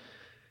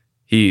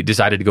he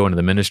decided to go into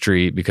the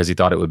ministry because he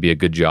thought it would be a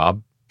good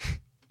job.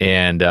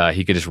 And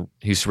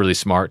he's really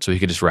smart, so he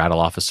could just rattle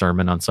off a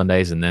sermon on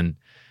Sundays and then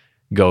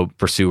go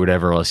pursue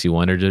whatever else he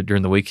wanted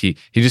during the week. He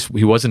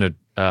wasn't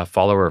a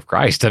follower of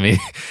Christ. I mean,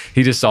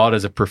 he just saw it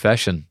as a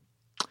profession.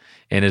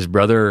 And his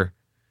brother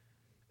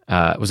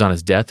was on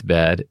his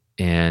deathbed,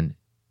 and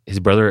his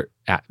brother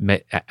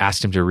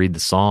asked him to read the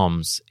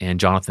Psalms and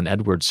Jonathan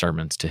Edwards'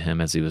 sermons to him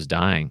as he was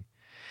dying.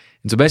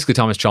 And so basically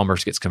Thomas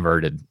Chalmers gets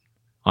converted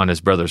on his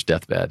brother's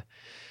deathbed.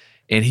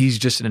 And he's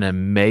just an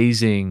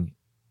amazing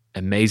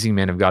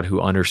man of God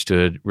who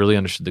really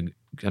understood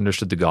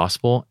the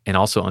gospel and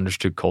also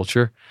understood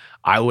culture.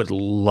 I would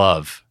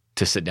love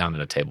to sit down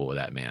at a table with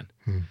that man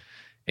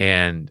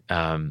and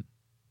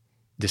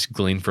just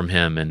glean from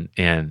him.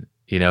 And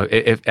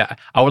if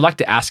I would like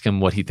to ask him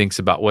what he thinks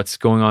about what's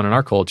going on in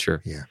our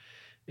culture. Yeah.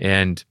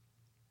 And,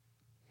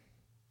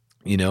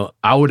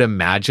 I would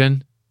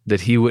imagine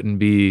that he wouldn't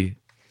be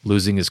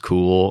losing his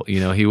cool.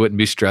 He wouldn't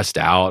be stressed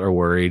out or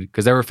worried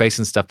because they were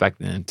facing stuff back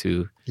then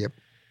too. Yep.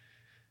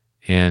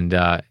 And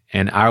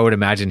I would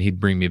imagine he'd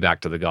bring me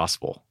back to the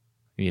gospel,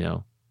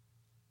 that's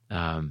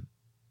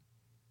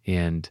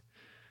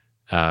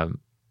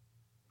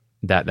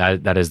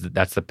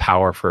the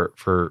power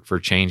for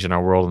change in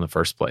our world in the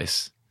first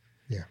place.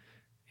 Yeah.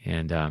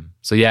 And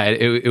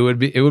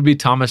it would be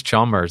Thomas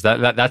Chalmers.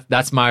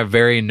 That's my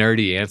very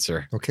nerdy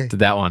answer. Okay. To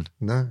that one.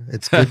 No,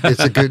 it's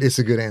good. It's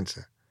a good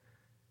answer.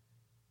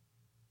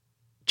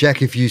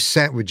 Jack, if you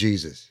sat with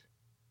Jesus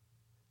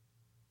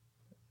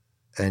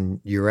and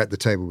you're at the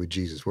table with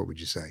Jesus, what would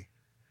you say?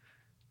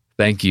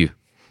 Thank you.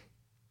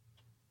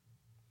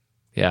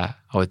 Yeah,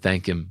 I would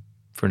thank him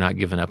for not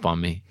giving up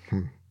on me.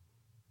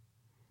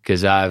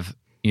 Because I've,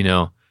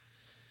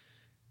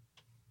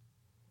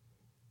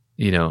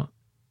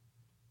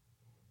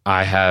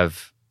 I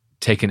have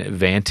taken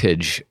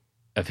advantage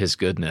of his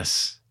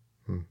goodness.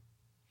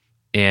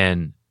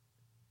 And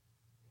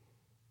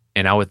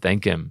I would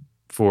thank him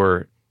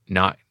for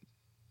not,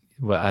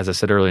 as I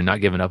said earlier, not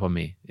giving up on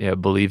me,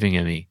 believing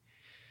in me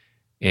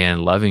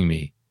and loving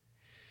me.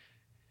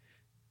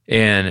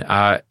 And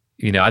I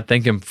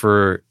thank him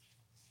for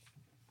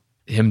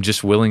him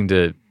just willing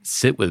to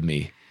sit with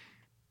me,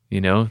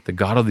 the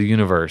God of the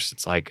universe.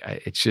 It's like,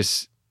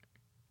 it's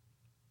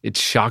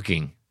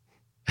shocking.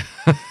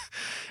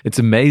 It's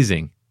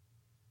amazing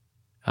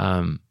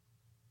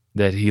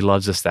that he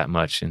loves us that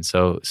much. And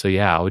so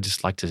yeah, I would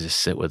just like to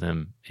just sit with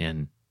him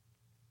and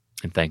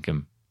thank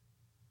him.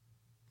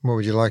 What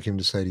would you like him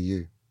to say to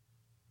you?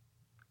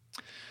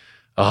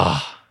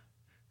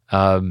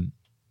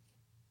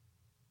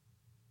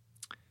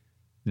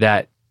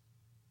 That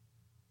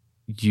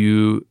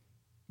you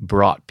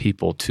brought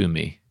people to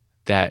me,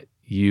 that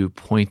you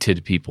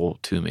pointed people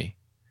to me,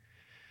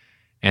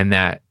 and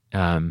that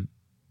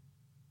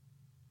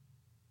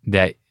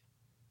that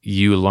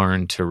you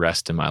learned to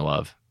rest in my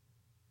love.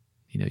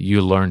 You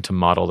learned to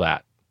model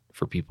that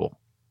for people.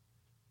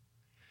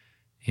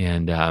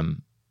 And I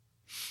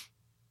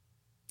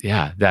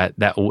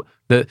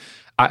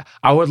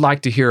would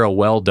like to hear a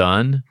well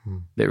done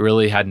that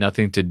really had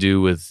nothing to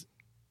do with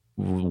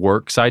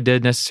works I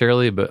did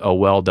necessarily, but a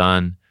well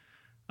done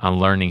on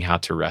learning how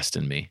to rest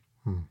in me.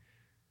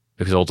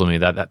 Because ultimately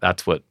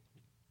that's where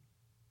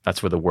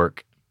the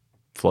work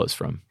flows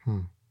from.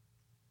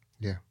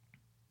 Yeah.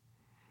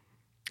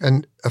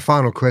 And a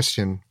final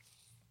question.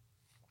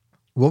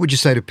 What would you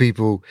say to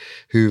people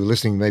who are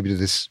listening maybe to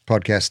this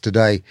podcast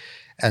today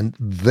and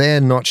they're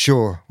not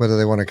sure whether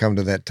they want to come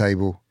to that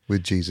table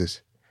with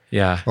Jesus?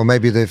 Yeah. Or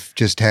maybe they've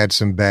just had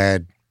some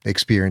bad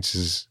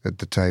experiences at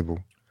the table.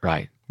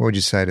 Right. What would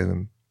you say to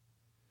them?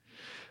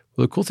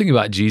 Well, the cool thing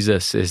about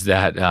Jesus is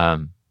that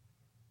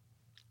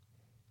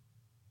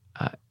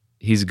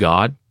he's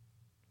God.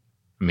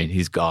 I mean,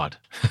 he's God.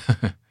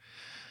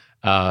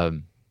 But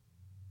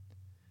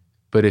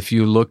if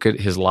you look at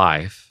his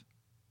life,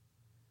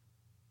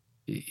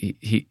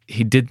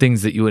 he did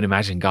things that you would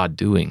imagine God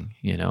doing,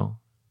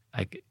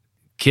 like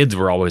kids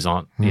were always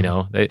on,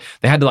 they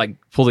had to like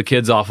pull the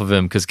kids off of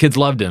him because kids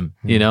loved him,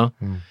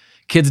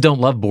 Kids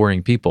don't love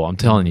boring people. I'm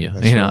telling you,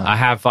 That's right. I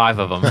have 5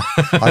 of them.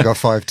 I got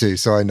 5 too,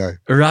 so I know.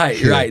 Right,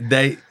 Yeah.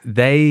 right.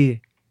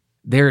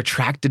 They're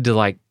attracted to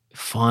like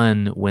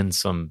fun,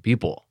 winsome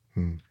people.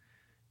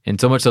 And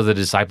so much so the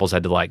disciples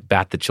had to like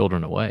bat the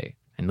children away.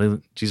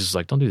 And Jesus was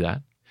like, don't do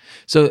that.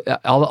 So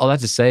all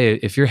that to say,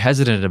 if you're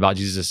hesitant about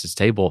Jesus'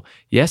 table,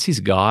 yes, he's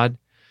God,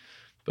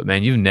 but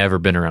man, you've never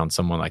been around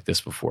someone like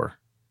this before.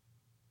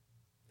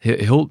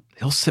 He'll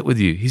sit with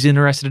you. He's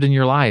interested in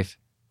your life.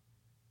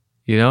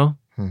 Do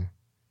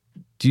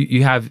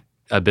you have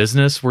a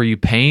business where you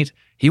paint?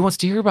 He wants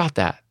to hear about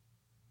that.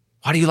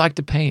 Why do you like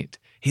to paint?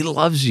 He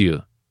loves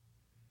you.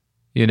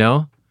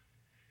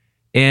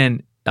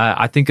 And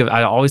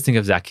I always think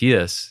of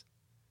Zacchaeus,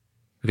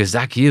 because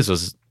Zacchaeus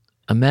was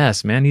a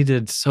mess, man. He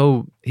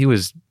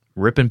was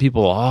ripping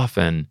people off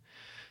and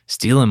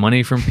stealing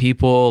money from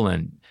people,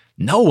 and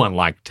no one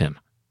liked him.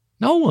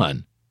 No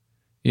one,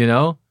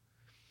 even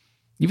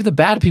the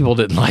bad people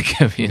didn't like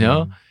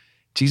him,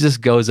 Jesus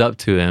goes up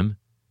to him.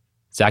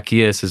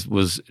 Zacchaeus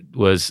was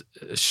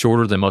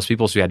shorter than most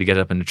people, so he had to get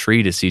up in a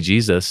tree to see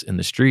Jesus in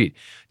the street.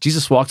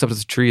 Jesus walks up to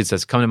the tree and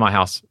says, "Come to my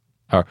house,"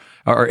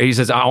 or he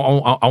says, "I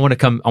want to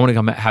come. I want to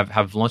come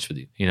have lunch with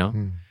you."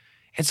 And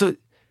so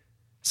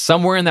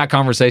somewhere in that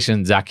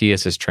conversation,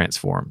 Zacchaeus is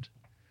transformed.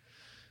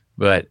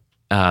 But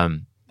I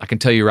can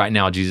tell you right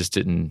now, Jesus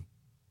didn't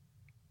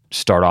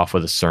start off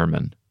with a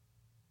sermon.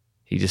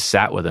 He just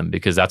sat with him,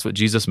 because that's what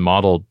Jesus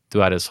modeled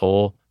throughout his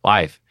whole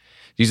life.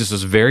 Jesus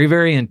was very,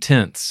 very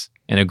intense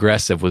and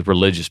aggressive with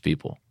religious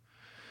people.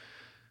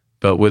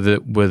 But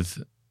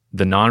with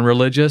the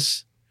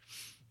non-religious,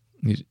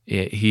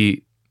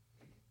 he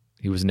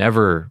was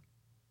never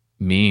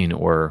mean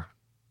or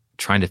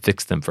trying to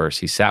fix them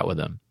first. He sat with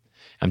them.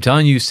 I'm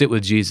telling you, sit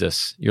with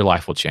Jesus, your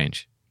life will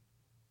change.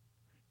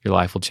 Your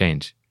life will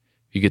change.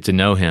 You get to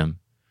know him.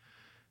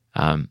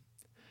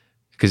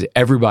 Because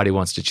everybody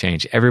wants to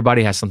change.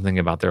 Everybody has something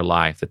about their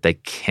life that they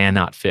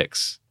cannot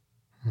fix.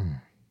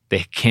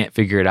 They can't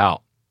figure it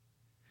out.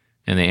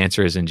 And the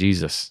answer is in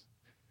Jesus.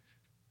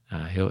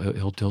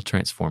 He'll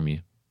transform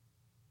you.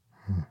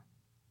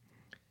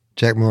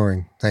 Jack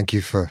Mooring, thank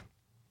you for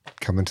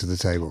coming to the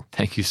table.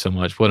 Thank you so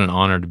much. What an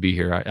honor to be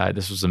here.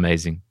 This was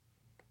amazing.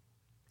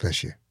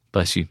 Bless you.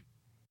 Bless you.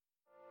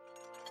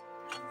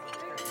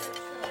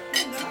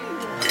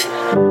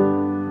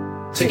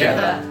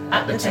 Together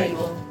at the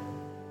table.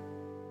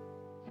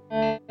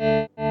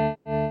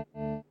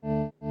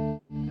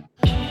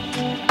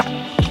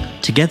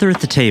 Together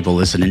at the Table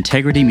is an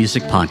Integrity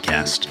Music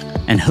podcast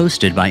and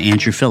hosted by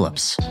Andrew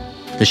Phillips.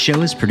 The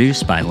show is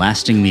produced by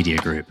Lasting Media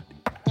Group.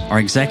 Our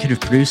executive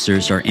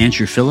producers are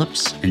Andrew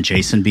Phillips and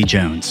Jason B.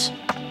 Jones.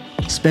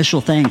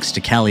 Special thanks to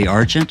Callie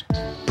Argent,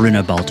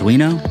 Bruno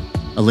Balduino,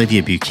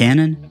 Olivia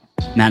Buchanan,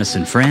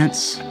 Madison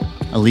France,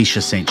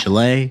 Alicia St.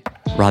 Gelais,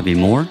 Robbie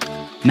Moore,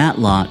 Matt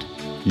Lott,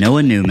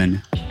 Noah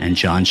Newman, and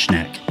John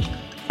Schneck.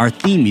 Our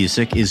theme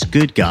music is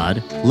Good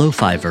God,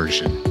 Lo-Fi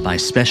Version by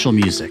Special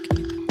Music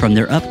from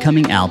their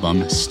upcoming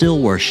album, Still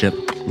Worship,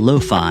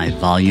 Lo-Fi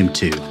Volume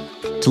 2.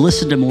 To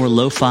listen to more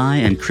lo-fi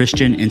and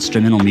Christian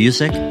instrumental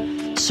music,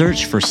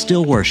 search for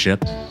Still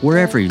Worship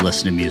wherever you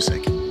listen to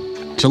music.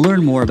 To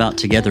learn more about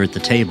Together at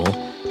the Table,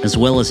 as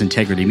well as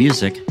Integrity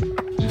Music,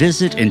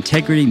 visit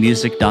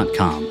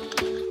integritymusic.com.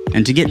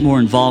 And to get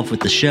more involved with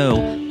the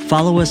show,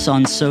 follow us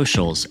on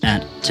socials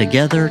at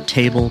Together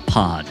Table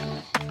Pod.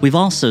 We've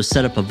also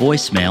set up a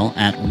voicemail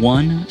at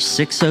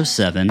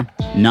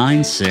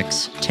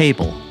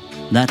 1-607-96-TABLE.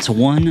 That's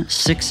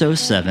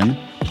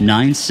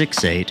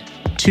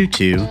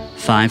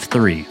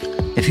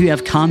 1-607-968-2253. If you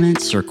have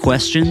comments or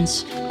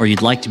questions, or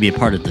you'd like to be a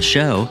part of the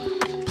show,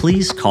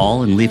 please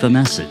call and leave a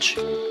message.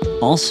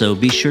 Also,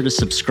 be sure to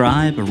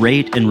subscribe,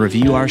 rate, and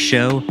review our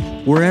show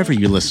wherever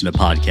you listen to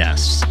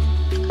podcasts.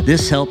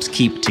 This helps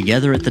keep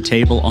Together at the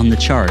Table on the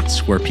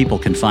charts where people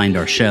can find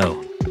our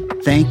show.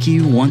 Thank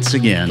you once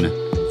again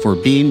for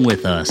being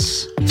with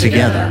us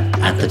together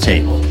at the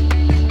table.